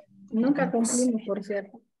 Pero nunca cumplimos, por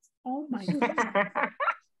cierto. Oh my God.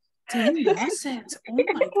 10 dozens. Oh my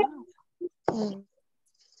God.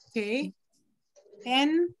 Okay.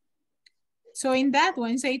 And so in that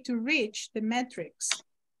one, say to reach the metrics.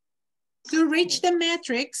 To reach the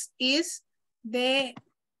metrics is the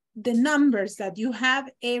numbers that you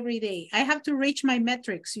have every day. I have to reach my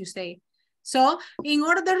metrics, you say. So in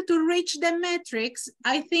order to reach the metrics,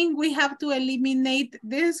 I think we have to eliminate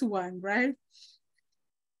this one, right?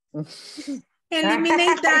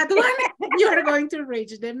 Eliminate that one, you're going to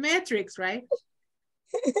reach the metrics, right?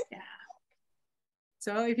 Yeah.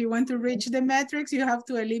 So if you want to reach the metrics, you have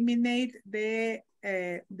to eliminate the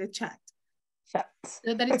chat. So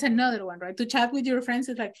that is another one, right? To chat with your friends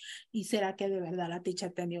is like, ¿y será que de verdad la teacher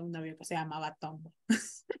tenía un novio que se llamaba Tom?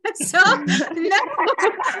 So, no.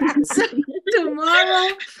 So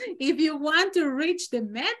tomorrow, if you want to reach the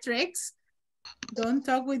metrics, don't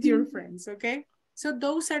talk with your friends, okay? So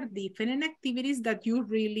those are different activities that you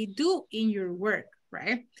really do in your work,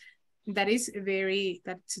 right? That is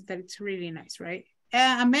that's really nice, right?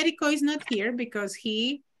 Americo is not here because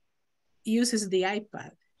he uses the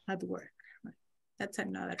iPad at work. That's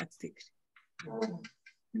another activity.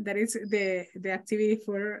 That is the activity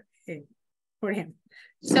for him.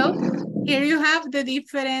 So here you have the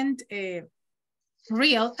different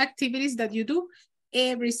real activities that you do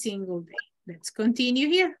every single day. Let's continue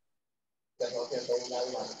here.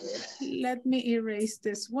 Let me erase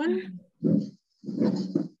this one.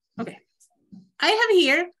 Okay. I have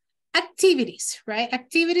here activities, right?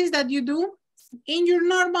 Activities that you do in your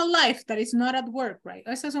normal life that is not at work, right?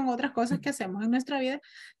 Esas son otras cosas que hacemos en nuestra vida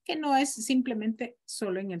que no es simplemente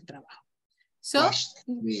solo en el trabajo. So,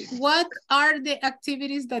 what are the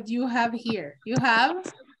activities that you have here? You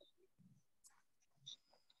have,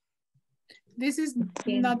 this is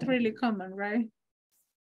not really common, right?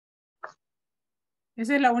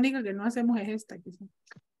 Esa es la única que no hacemos es esta.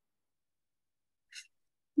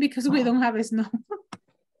 Because we don't have snow.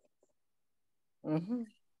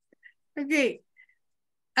 Okay.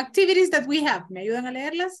 Activities that we have. ¿Me ayudan a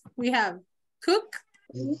leerlas? We have cook.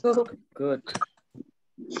 Cook.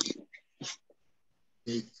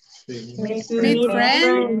 Meet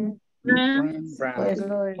friends.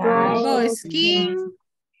 Go skiing.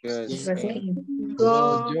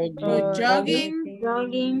 Go jogging.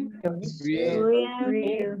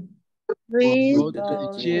 Read. Go to the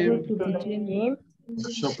gym.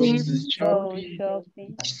 Shopping.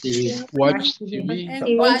 Watch TV.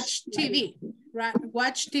 And watch TV. Right?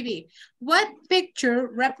 Watch TV. What picture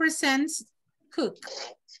represents cook?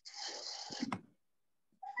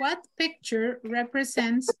 What picture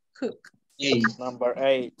represents cook? Number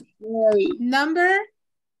 8. Number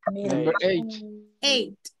 8.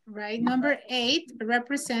 8, right? Number 8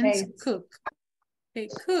 represents cook. Okay,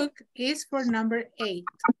 cook is for number 8.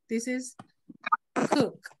 This is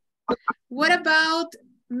cook. What about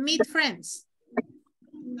meet friends?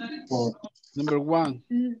 Number 1.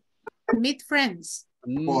 Meet friends.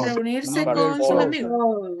 Number Reunirse con sus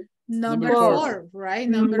amigos. Number 4, right?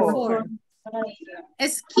 Number 4.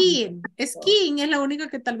 Skiing. Skiing es la única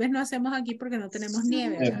que tal vez no hacemos aquí porque no tenemos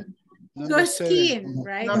nieve, ¿verdad? Go skiing,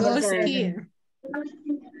 right? Go skiing.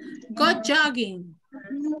 Go jogging.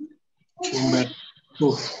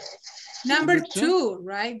 Number 2,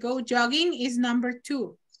 right? Go jogging is number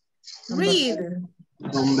 2. Read.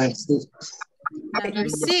 Number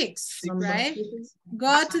 6, right?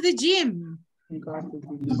 Go to the gym.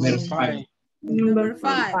 Number 5. Number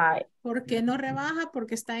 5. ¿Por qué no rebaja?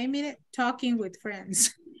 Porque está ahí, mire, talking with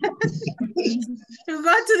friends. To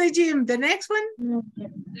go to the gym. The next one.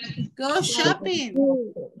 Go shopping.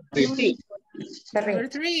 Number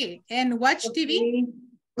 3. And watch TV.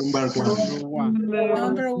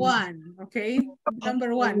 Number 1. Okay.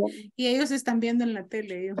 Number 1. Y ellos están viendo en la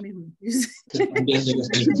tele, ellos mismos.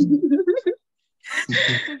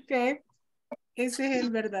 Okay. Ese es el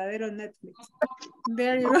verdadero Netflix.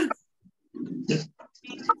 There you go.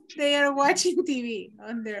 They are watching TV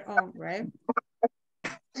on their own, right?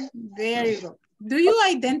 There you go. Do you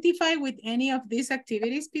identify with any of these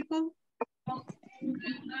activities, people?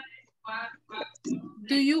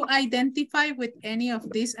 Do you identify with any of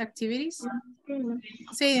these activities?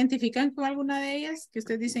 ¿Se identifican con alguna de ellas? Que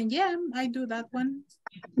ustedes dicen, yeah, I do that one.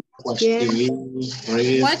 Watch TV,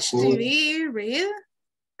 read. Watch TV, read.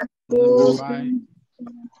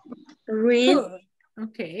 Read.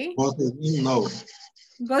 Okay. Go to the gym, no.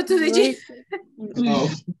 Go to the gym. No.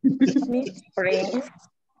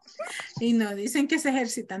 Y no, dicen que se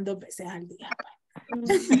ejercitan 2 veces al día.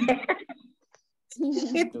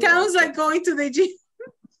 It counts like going to the gym.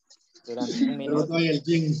 No estoy al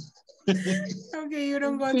gym. Okay, you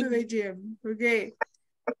don't go to the gym. Okay.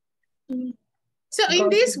 So in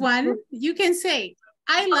this one, you can say,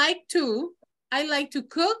 I like to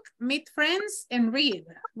cook, meet friends, and read.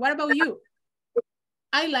 What about you?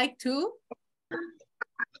 I like to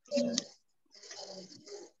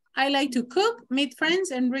cook, meet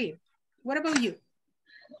friends, and read. What about you?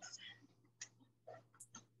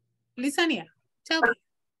 Lisania, tell me.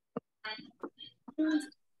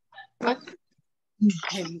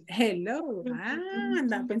 Hello.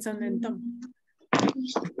 Anda pensando en Tom.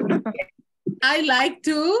 I like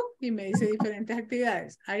to, y me dice diferentes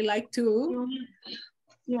actividades. I like to.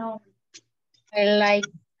 I like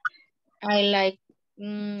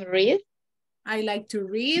read. I like to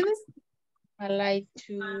read. I like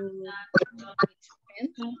to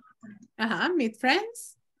Meet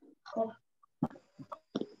friends.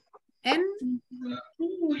 And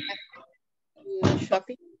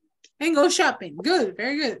shopping. And go shopping. Good,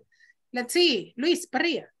 very good. Let's see. Luis,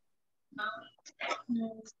 Parrilla.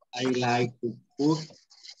 I like to cook.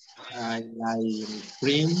 I like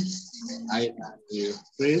cream. I like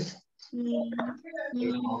bread. To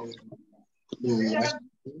watch.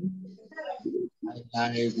 I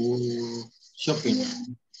like shopping.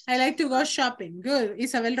 I like to go shopping. Good.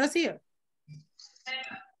 Isabel Rocío.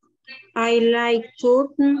 I like food.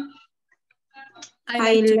 I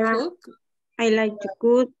like to cook. I like to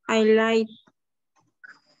cook. I like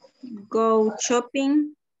go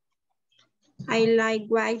shopping. I like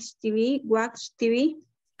watch TV.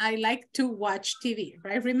 I like to watch TV,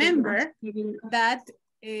 right? Remember that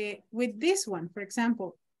with this one, for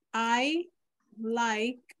example, I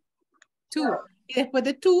like to. Y después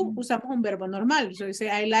de to, usamos un verbo normal. So you say,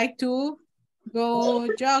 I like to go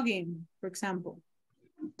jogging, for example.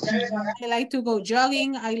 I like to go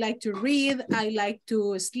jogging. I like to read. I like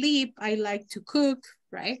to sleep. I like to cook,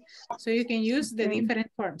 right? So you can use the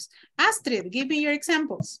different forms. Astrid, give me your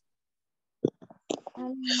examples.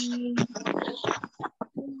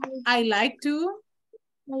 I like to.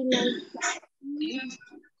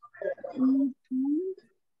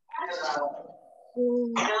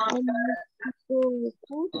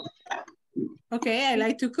 Okay, I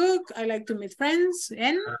like to cook. I like to meet friends.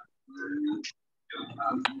 And?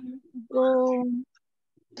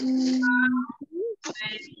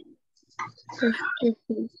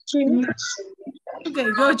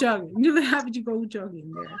 Okay, go jogging. You have to go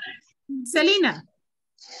jogging there. Selena.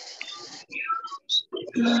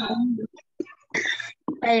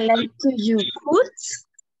 I like to use foods.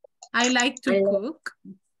 I like to cook.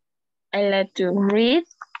 I like to read.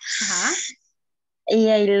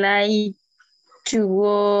 I like to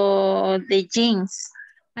go the gyms.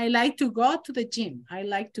 I like to go to the gym. I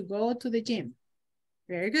like to go to the gym.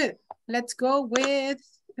 Very good. Let's go with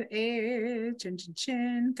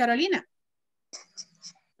Carolina.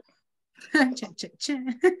 El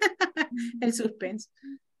suspenso.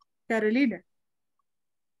 Carolina.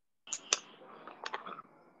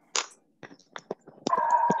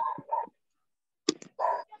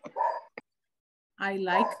 I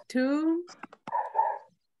like to.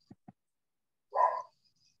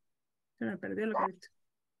 Se me perdió lo que he visto.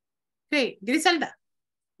 Okay, Griselda.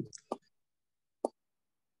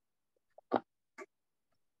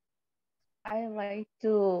 I like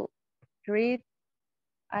to read.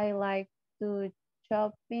 I like to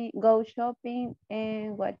go shopping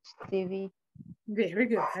and watch TV. Very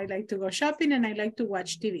good. I like to go shopping and I like to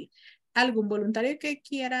watch TV. ¿Algún voluntario que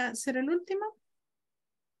quiera ser el último?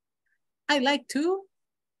 I like to.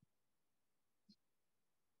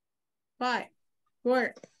 5,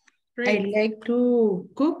 4, 3. I like to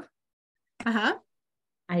cook. I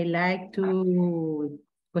like to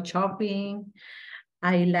go shopping.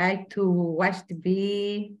 I like to watch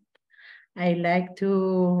TV. I like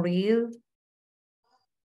to read.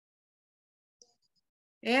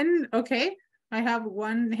 And, okay, I have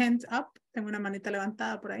one hand up. Tengo una manita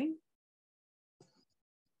levantada por ahí.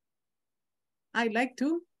 I like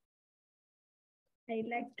to. I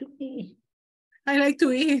like to eat. I like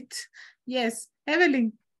to eat. Yes.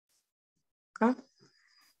 Evelyn.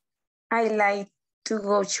 I like to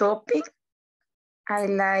go shopping. I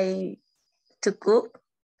like to cook.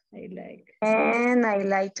 And I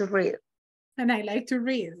like to read. And I like to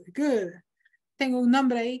read. Good. Tengo un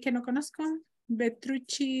nombre ahí que no conozco.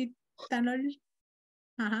 Petrucci Tanol.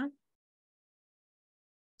 Ajá.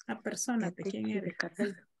 La persona, ¿quién eres?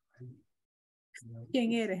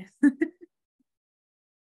 ¿Quién eres?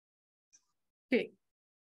 Okay.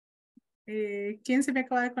 ¿Quién se me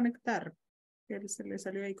acaba de conectar? Que se le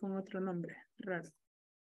salió ahí con otro nombre raro.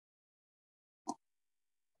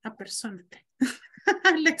 Apersónate.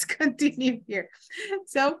 Let's continue here.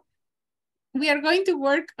 So we are going to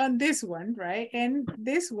work on this one, right? And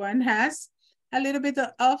this one has a little bit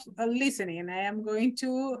of listening. I am going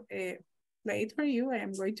to play it for you. I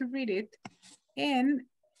am going to read it. And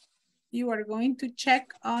you are going to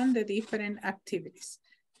check on the different activities.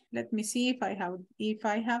 Let me see if I have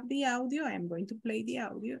the audio. I am going to play the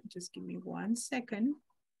audio. Just give me 1 second.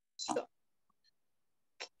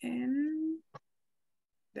 And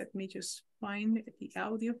let me just find the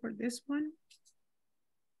audio for this one.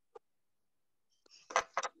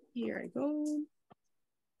 Here I go.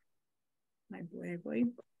 My boy.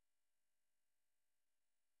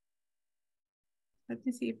 Let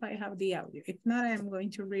me see if I have the audio. If not, I am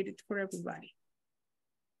going to read it for everybody.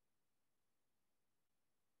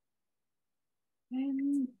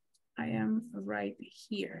 And I am right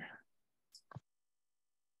here.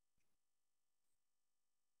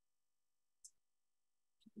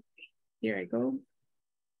 Here I go.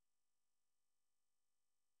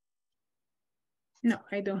 No,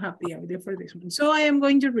 I don't have the audio for this one. So I am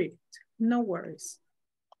going to read it. No worries.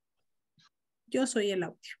 Yo soy el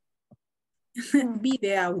audio. Be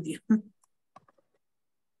the audio.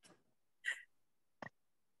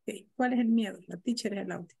 Okay. ¿Cuál es el miedo? La teacher es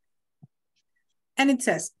el audio. And it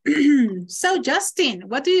says, so Justin,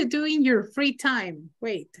 what do you do in your free time?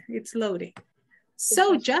 Wait, it's loading.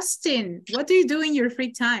 So Justin, what do you do in your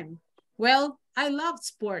free time? Well, I love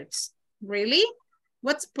sports. Really?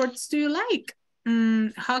 What sports do you like?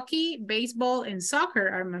 Hockey, baseball, and soccer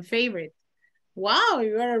are my favorite. Wow,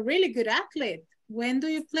 you are a really good athlete. When do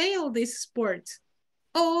you play all these sports?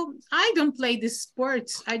 Oh, I don't play these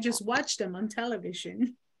sports. I just watch them on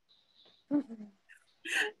television.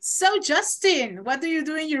 So Justin, what do you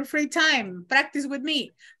do in your free time? Practice with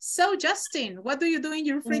me. So Justin, what do you do in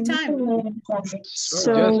your free time?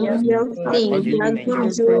 So Justin, what do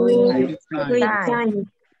you do in your free time?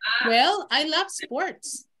 Well, I love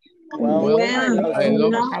sports. Well, I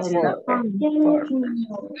love sport.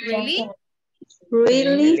 Really?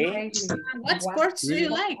 Really? What sports do you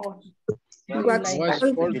like? What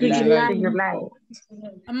sport do you like?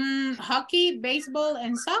 Hockey, baseball,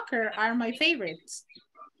 and soccer are my favorites.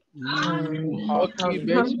 Hockey,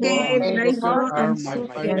 baseball, and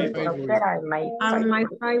soccer are my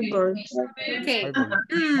favorites. Okay.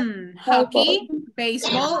 Hockey,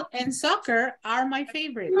 baseball, and soccer are my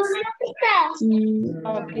favorites.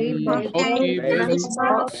 Hockey,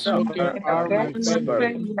 baseball, soccer are my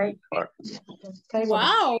favorites.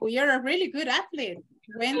 Wow, you're a really good athlete.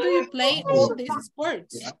 When do you play all these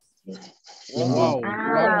sports? Wow,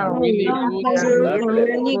 you are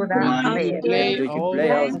really good athlete. When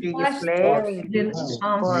do you play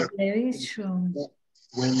all television.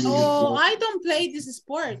 Oh, I don't play these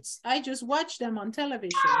sports. I just watch them on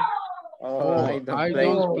television. Oh, I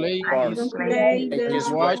don't play sports. I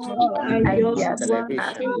just watch television.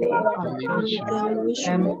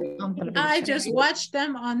 I just watch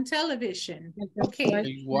them on television.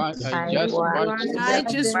 Okay. I just watch them on television. I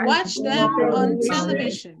just watch them on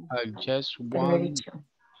television. I just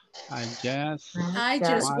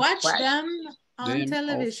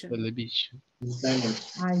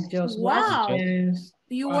wow. Watch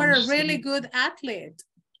you are a really good athlete.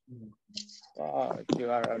 Wow, you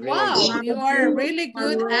are a really wow, you are a really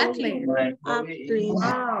good athlete. Wow,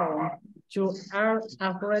 you are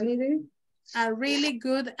a really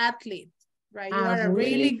good athlete. Right, you are a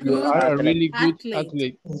really good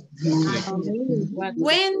athlete.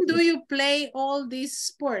 When do you play all these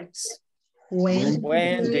sports? When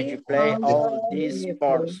did you play all these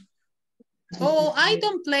sports? Oh, I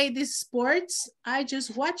don't play these sports. I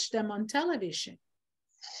just watch them on television.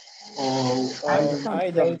 Oh,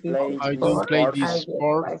 I don't play this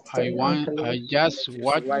sport. I just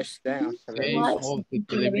watch them on the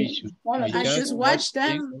television. I just watch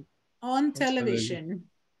them on television.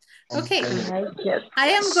 Okay, I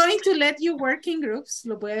am going to let you work in groups.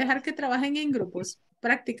 Lo voy a dejar que trabajen en grupos,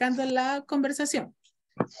 practicando la conversación.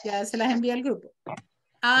 Ya se las envía al grupo.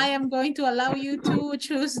 I am going to allow you to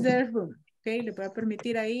choose the room. Okay, le voy a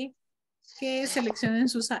permitir ahí que seleccionen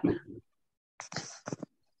su sala.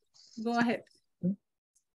 Go ahead.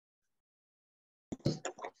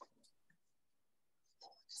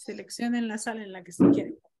 Seleccionen la sala en la que se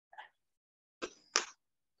quieren.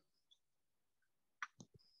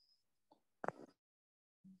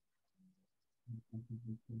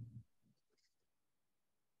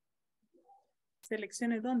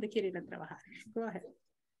 Seleccione dónde quiere ir a trabajar. Go ahead.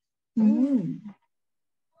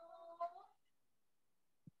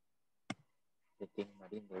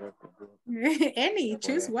 Any,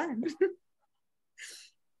 choose one.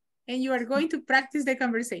 And you are going to practice the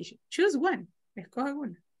conversation. Choose one. Escoge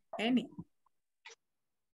una. Any.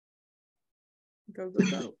 Go, go,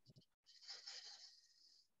 go.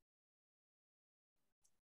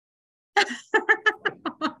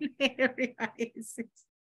 Everybody is...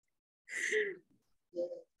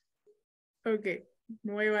 Ok,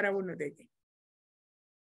 me voy a llevar a uno de aquí.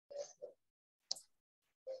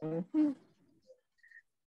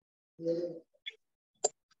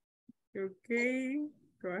 Ok,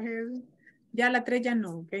 go ahead. Ya la 3 ya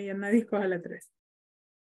no, ok, ya nadie escoge la 3.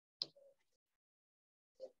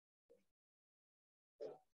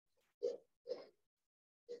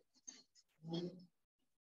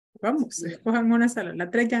 Vamos, escojan una sola, la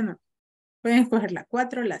 3 ya no. Pueden escoger la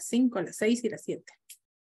 4, la 5, la 6 y la 7.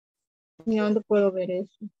 ¿Y dónde puedo ver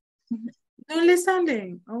eso? No le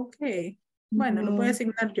salen, ok. Bueno, lo voy a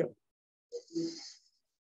asignar yo.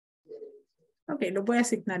 Ok, lo voy a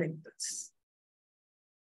asignar entonces.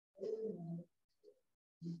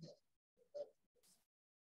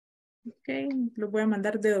 Ok, lo voy a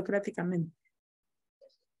mandar dedocráticamente.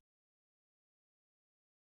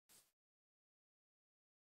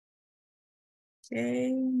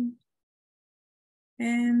 Okay.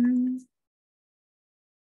 And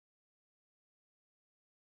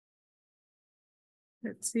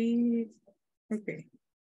let's see. Okay.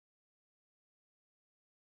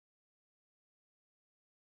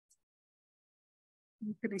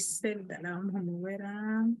 Griselda, la vamos a mover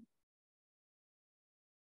a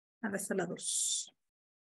la sala 2.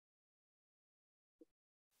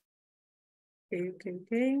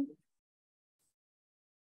 Okay.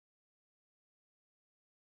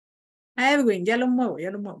 A Edwin, ya lo muevo.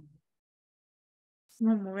 Vamos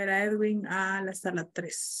a mover a Edwin a la sala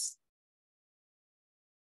 3.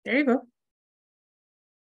 There you go.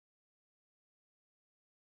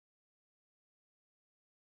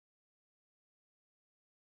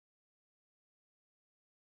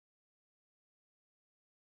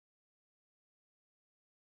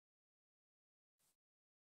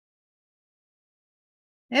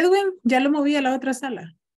 Edwin, ya lo moví a la otra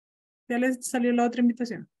sala. Ya le salió la otra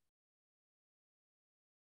invitación.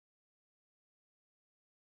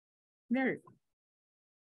 There you go.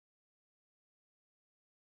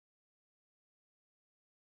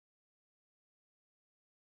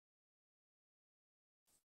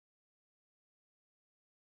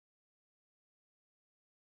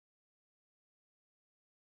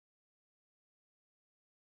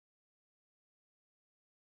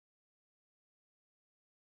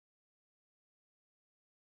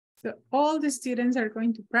 So all the students are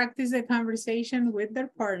going to practice the conversation with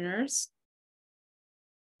their partners.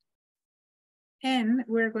 And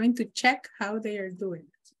we're going to check how they are doing.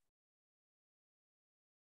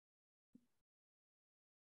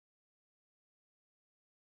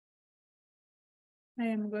 I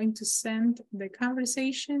am going to send the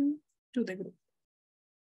conversation to the group.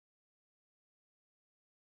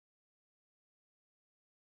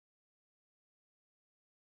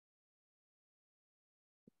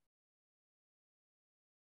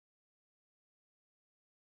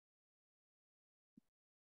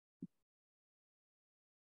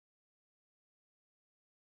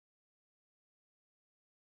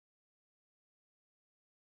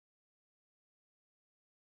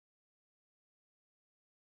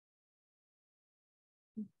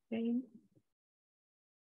 Okay.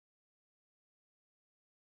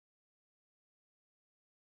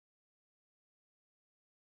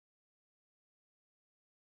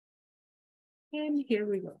 And here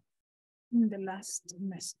we go. In the last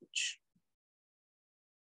message.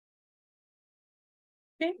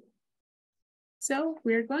 Okay. So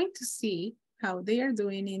we're going to see how they are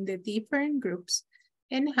doing in the different groups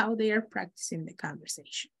and how they are practicing the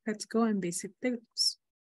conversation. Let's go and visit the groups.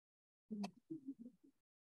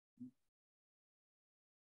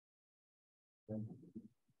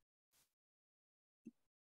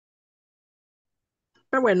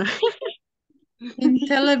 Bueno. In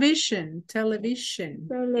television.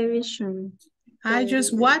 I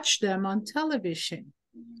just watch them on television.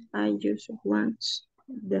 I just watch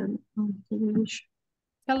them on television.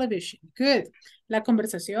 Television, good. La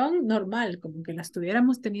conversación normal, como que la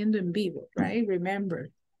estuviéramos teniendo en vivo, right?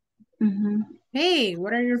 Remember. Hey,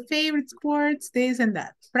 what are your favorite sports? This and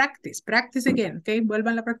that. Practice again, okay?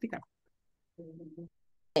 Vuelvan a practicar.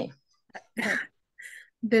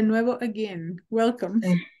 De nuevo again, welcome.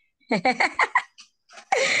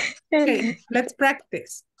 Okay, let's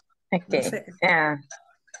practice. Okay,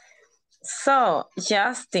 so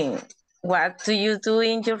Justin, what do you do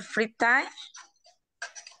in your free time?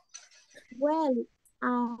 Well,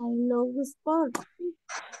 I love sport.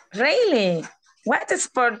 Really? What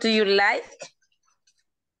sport do you like?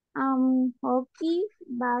 Hockey,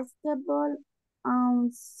 basketball,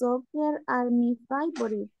 soccer are my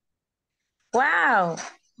favorite. Wow,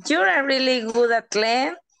 you're a really good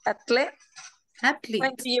athlete.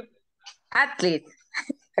 Athlete.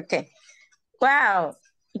 Okay. Wow,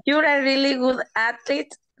 you're a really good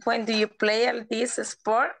athlete. When do you play this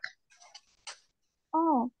sport?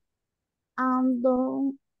 I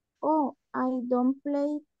don't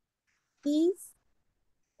play this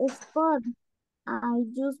sport. I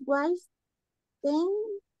just watch them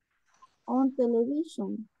on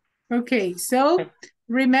television. Okay, so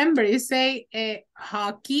remember you say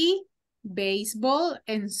hockey, baseball,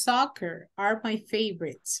 and soccer are my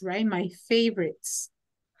favorites, right? My favorites.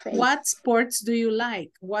 What sports do you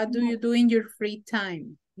like? What do you do in your free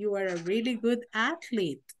time? You are a really good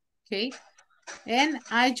athlete, okay? And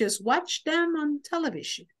I just watch them on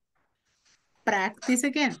television. Practice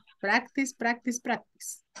again. Practice.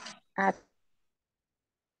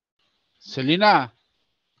 Selena.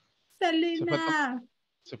 Selena.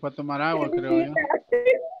 Se fue a tomar agua, creo yo.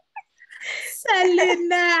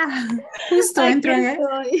 Selena. Justo entro en el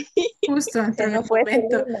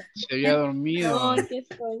momento. Se había dormido. No, aquí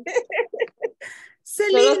estoy.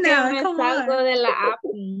 Solo que Selena, me come salgo on. de la app.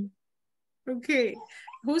 Ok.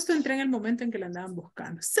 Justo entré en el momento en que la andaban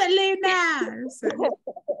buscando. Selena.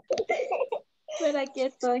 Pero aquí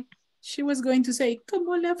estoy. She was going to say,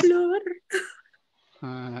 como la flor.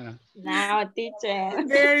 Now, teacher.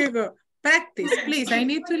 There you go. Practice, please. I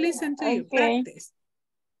need to listen to you. Practice.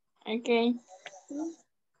 Ok.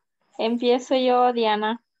 Empiezo yo,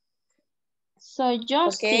 Diana. So,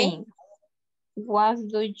 Justin, what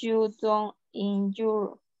do you do in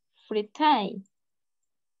your free time?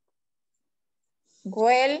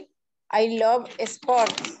 Well, I love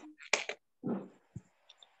sports.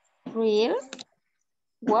 Real?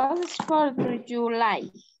 What sport do you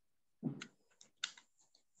like?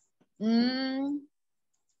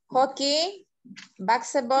 Hockey,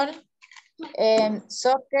 basketball, and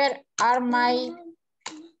soccer are my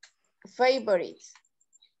favorites.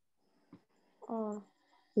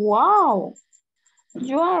 Wow,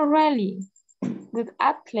 you are really good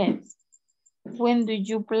athlete. When do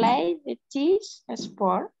you play this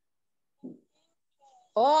sport?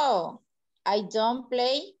 Oh, I don't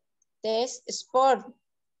play this sport.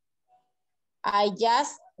 I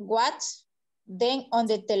just watch them on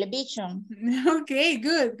the television. Okay,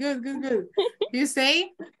 good. You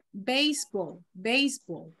say baseball.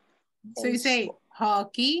 So you say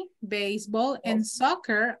hockey, baseball, and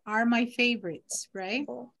soccer are my favorites, right?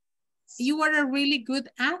 You are a really good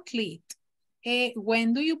athlete.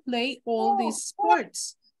 When do you play all these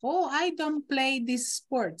sports? Oh, I don't play these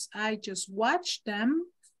sports. I just watch them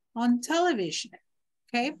on television.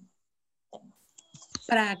 Okay?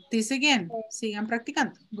 Practice again. Sigan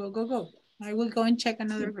practicando. Go. I will go and check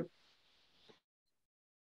another group.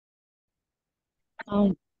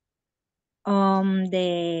 The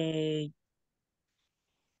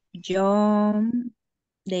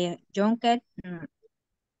junket.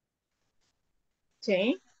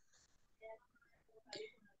 Sí.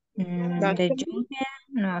 The junket,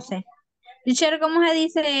 no sé. Teacher, ¿cómo se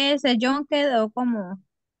dice ese? Junket o cómo?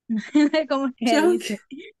 ¿Cómo se dice?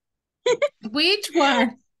 Which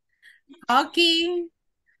one? Hockey.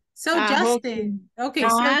 So Justin. Hockey. Okay,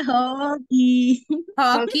 so hockey.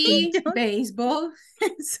 Hockey, baseball,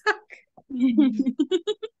 soccer.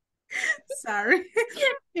 Sorry.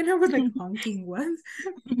 You know, with like honking one.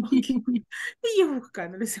 Honking. Y yo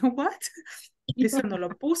buscándole, what? Eso no lo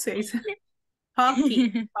puse.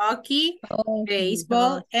 Hockey,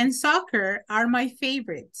 baseball, and soccer are my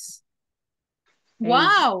favorites.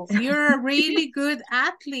 Wow, you're a really good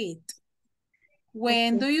athlete.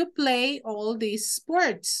 When do you play all these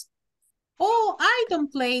sports? Oh, I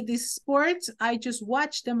don't play these sports. I just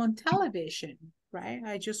watch them on television, right?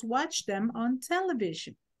 I just watch them on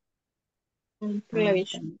television. On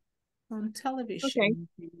television. On television. Okay.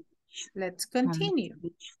 Let's continue.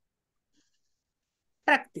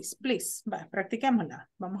 Practice, please. Va, practiquémosla.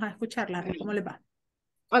 Vamos a escucharla, a ver cómo le va.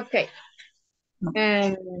 Okay.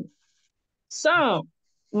 So,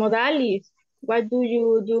 Modalis, what do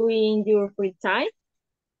you do in your free time?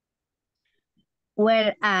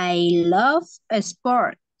 Well, I love a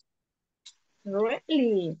sport.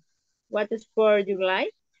 Really? What sport you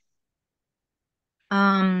like?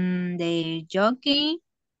 The jockey.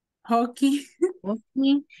 Hockey.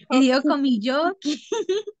 Hockey. Y yo con mi jockey.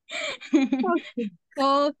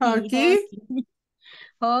 Hockey.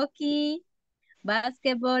 Hockey,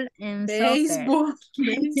 basketball, and baseball.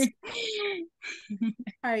 Soccer.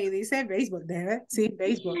 Ahí dice béisbol, ¿verdad? Sí,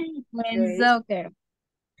 béisbol. And soccer.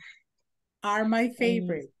 Are my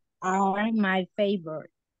favorite. Are my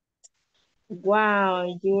favorite.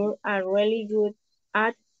 Wow, you are really good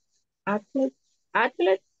athlete.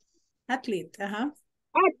 Athlete,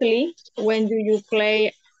 Athlete, when do you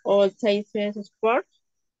play all types of sports?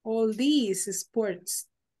 All these sports.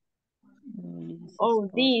 All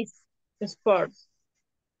these sports.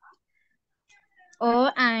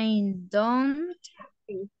 Oh, I don't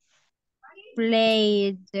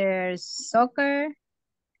play the soccer.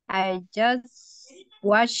 I just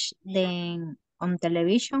watch them on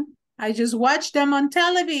television. I just watch them on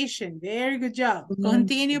television. Very good job.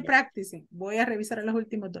 Continue practicing. Voy a revisar a los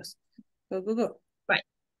últimos dos. Go. Right.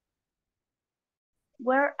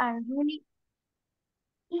 Where I'm really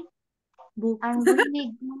good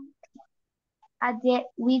at the,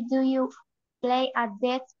 we do you play at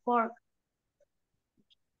that sport?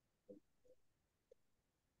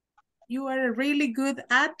 You are a really good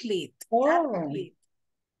athlete. Oh.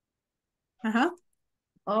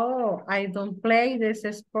 Oh, I don't play this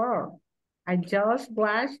sport. I just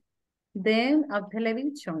watch than on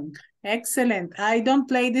television. Excellent. I don't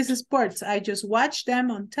play these sports. I just watch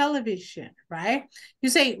them on television, right? You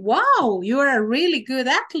say, wow, you are a really good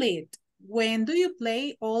athlete. When do you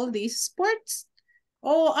play all these sports?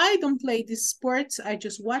 Oh, I don't play these sports. I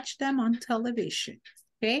just watch them on television.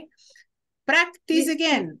 Okay. Practice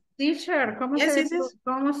again. Teacher, ¿cómo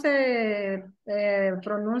se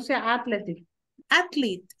pronuncia athletic?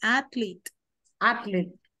 Athlete.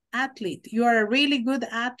 You are a really good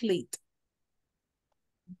athlete.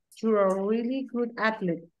 You are a really good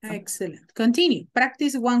athlete. Excellent. Continue.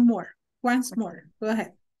 Practice once more. Go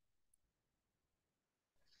ahead.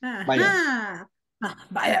 Ajá.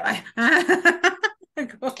 Vaya.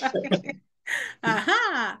 Go ahead.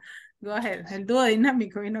 Ajá. Go ahead. El dúo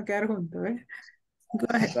dinámico vino a quedar junto, ¿eh? Go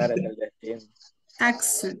ahead.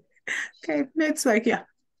 Excellent. Okay, next like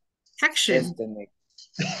action.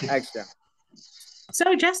 Action.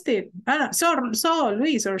 So Justin, so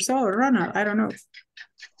Luis or so Ronald, I don't know.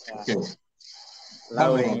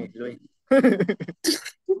 Luis.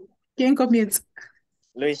 ¿Quién comienza?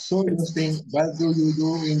 Luis. So Justin, what do you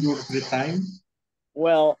do in your free time?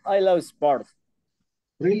 Well, I love sports.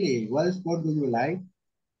 Really? What sport do you like?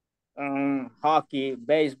 Hockey,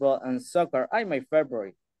 baseball, and soccer are my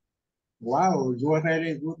favorite. Wow, you are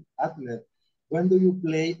really good athlete. When do you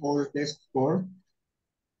play all this sport?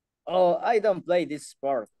 Oh, I don't play this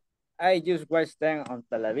sport. I just watch them on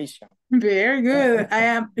television. Very good.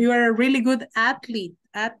 You are a really good athlete.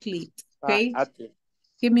 Okay. Athlete.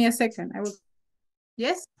 Give me a second. I will.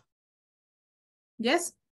 Yes.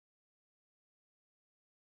 Yes.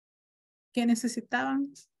 ¿Qué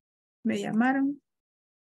necesitaban? Me llamaron.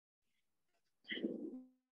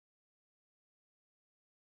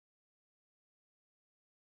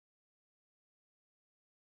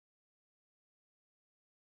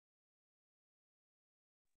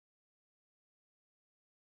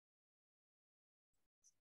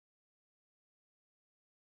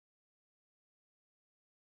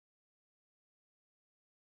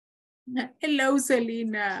 Hello,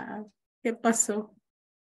 Selena. ¿Qué pasó?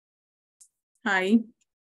 Hi.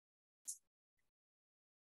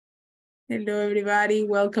 Hello, everybody.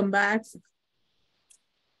 Welcome back.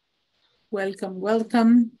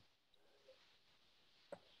 Welcome.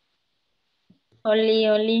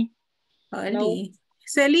 Oli. No.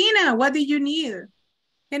 Selena, what did you need?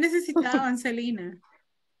 ¿Qué necesitaban, Selena?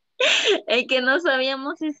 Es que no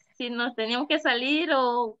sabíamos si nos teníamos que salir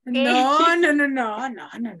o qué. No.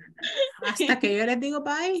 Hasta que yo les digo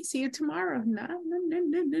bye, see you tomorrow. No.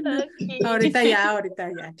 Okay. Ahorita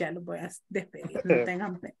ya lo voy a despedir. No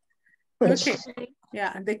tengan pena. Okay.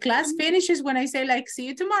 Yeah, the class finishes when I say like see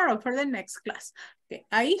you tomorrow for the next class. Okay,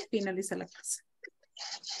 ahí finaliza la clase.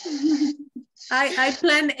 I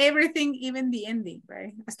plan everything, even the ending,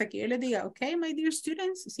 right? Hasta que yo les diga, okay, my dear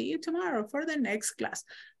students, see you tomorrow for the next class.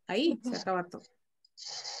 Ahí se acaba todo.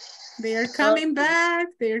 They are coming back.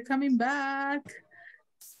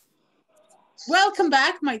 Welcome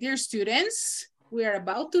back, my dear students. We are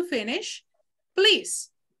about to finish. Please,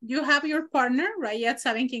 you have your partner, right? Ya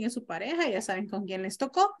saben quién es su pareja, ya saben con quién les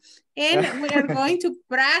tocó. And we are going to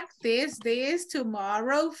practice this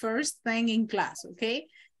tomorrow first thing in class, okay?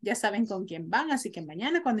 Ya saben con quién van, así que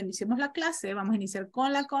mañana cuando iniciemos la clase vamos a iniciar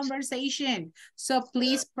con la conversation. So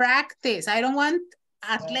please practice. I don't want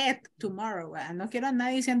athlete tomorrow. No quiero a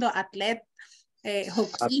nadie diciendo athlete,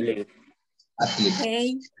 hockey,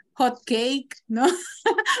 hot cake, no,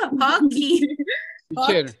 hockey.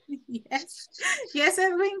 Teacher. Yes,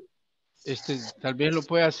 Edwin. Tal vez lo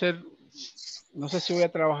puede hacer, no sé si voy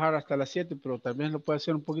a trabajar hasta las 7, pero tal vez lo puede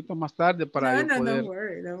hacer un poquito más tarde para yo poder.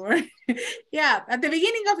 Don't worry. Yeah, at the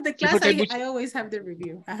beginning of the class, I always have the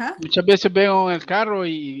review. Muchas veces vengo en el carro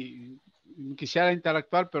y quisiera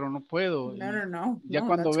interactuar, pero no puedo. No. Ya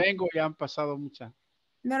cuando vengo ya han pasado muchas.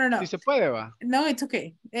 No. Sí se puede, va. No, it's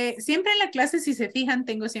okay. Siempre en la clase, si se fijan,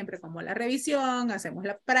 tengo siempre como la revisión, hacemos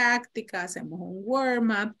la práctica, hacemos un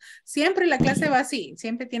warm-up. Siempre la clase va así,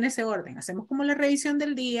 siempre tiene ese orden. Hacemos como la revisión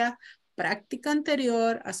del día, práctica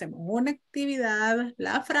anterior, hacemos una actividad,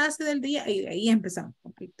 la frase del día y de ahí empezamos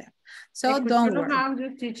con el tema. So don't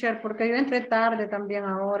worry. Teacher, porque yo entré tarde también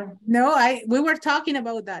ahora. No, we were talking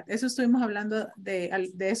about that. Eso estuvimos hablando de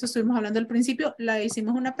eso estuvimos hablando al principio. La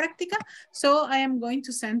hicimos una práctica. So I am going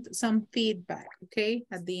to send some feedback, okay,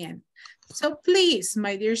 at the end. So please,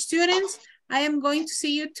 my dear students, I am going to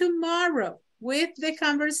see you tomorrow with the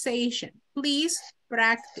conversation. Please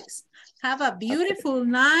practice. Have a beautiful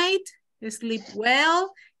night. Sleep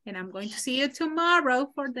well. And I'm going to see you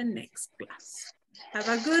tomorrow for the next class. Have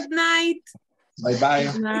a good night. Bye-bye.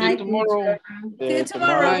 Good night. See you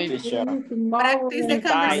tomorrow. Tomorrow. Practice the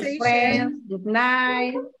conversation. Good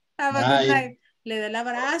night. Have a good night. Le da el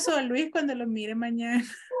abrazo a Luis cuando lo mire mañana.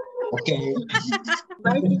 Okay.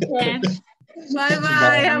 Bye, teacher. Bye,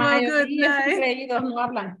 bye. La Have a good mayoría night. son creídos, no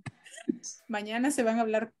hablan. Mañana se van a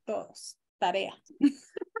hablar todos. Tarea.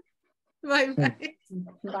 Bye, bye.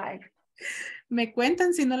 Bye. Me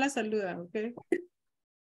cuentan si no la saludan, ¿ok?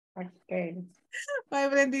 Okay. Bye,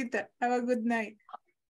 Brendita. Have a good night.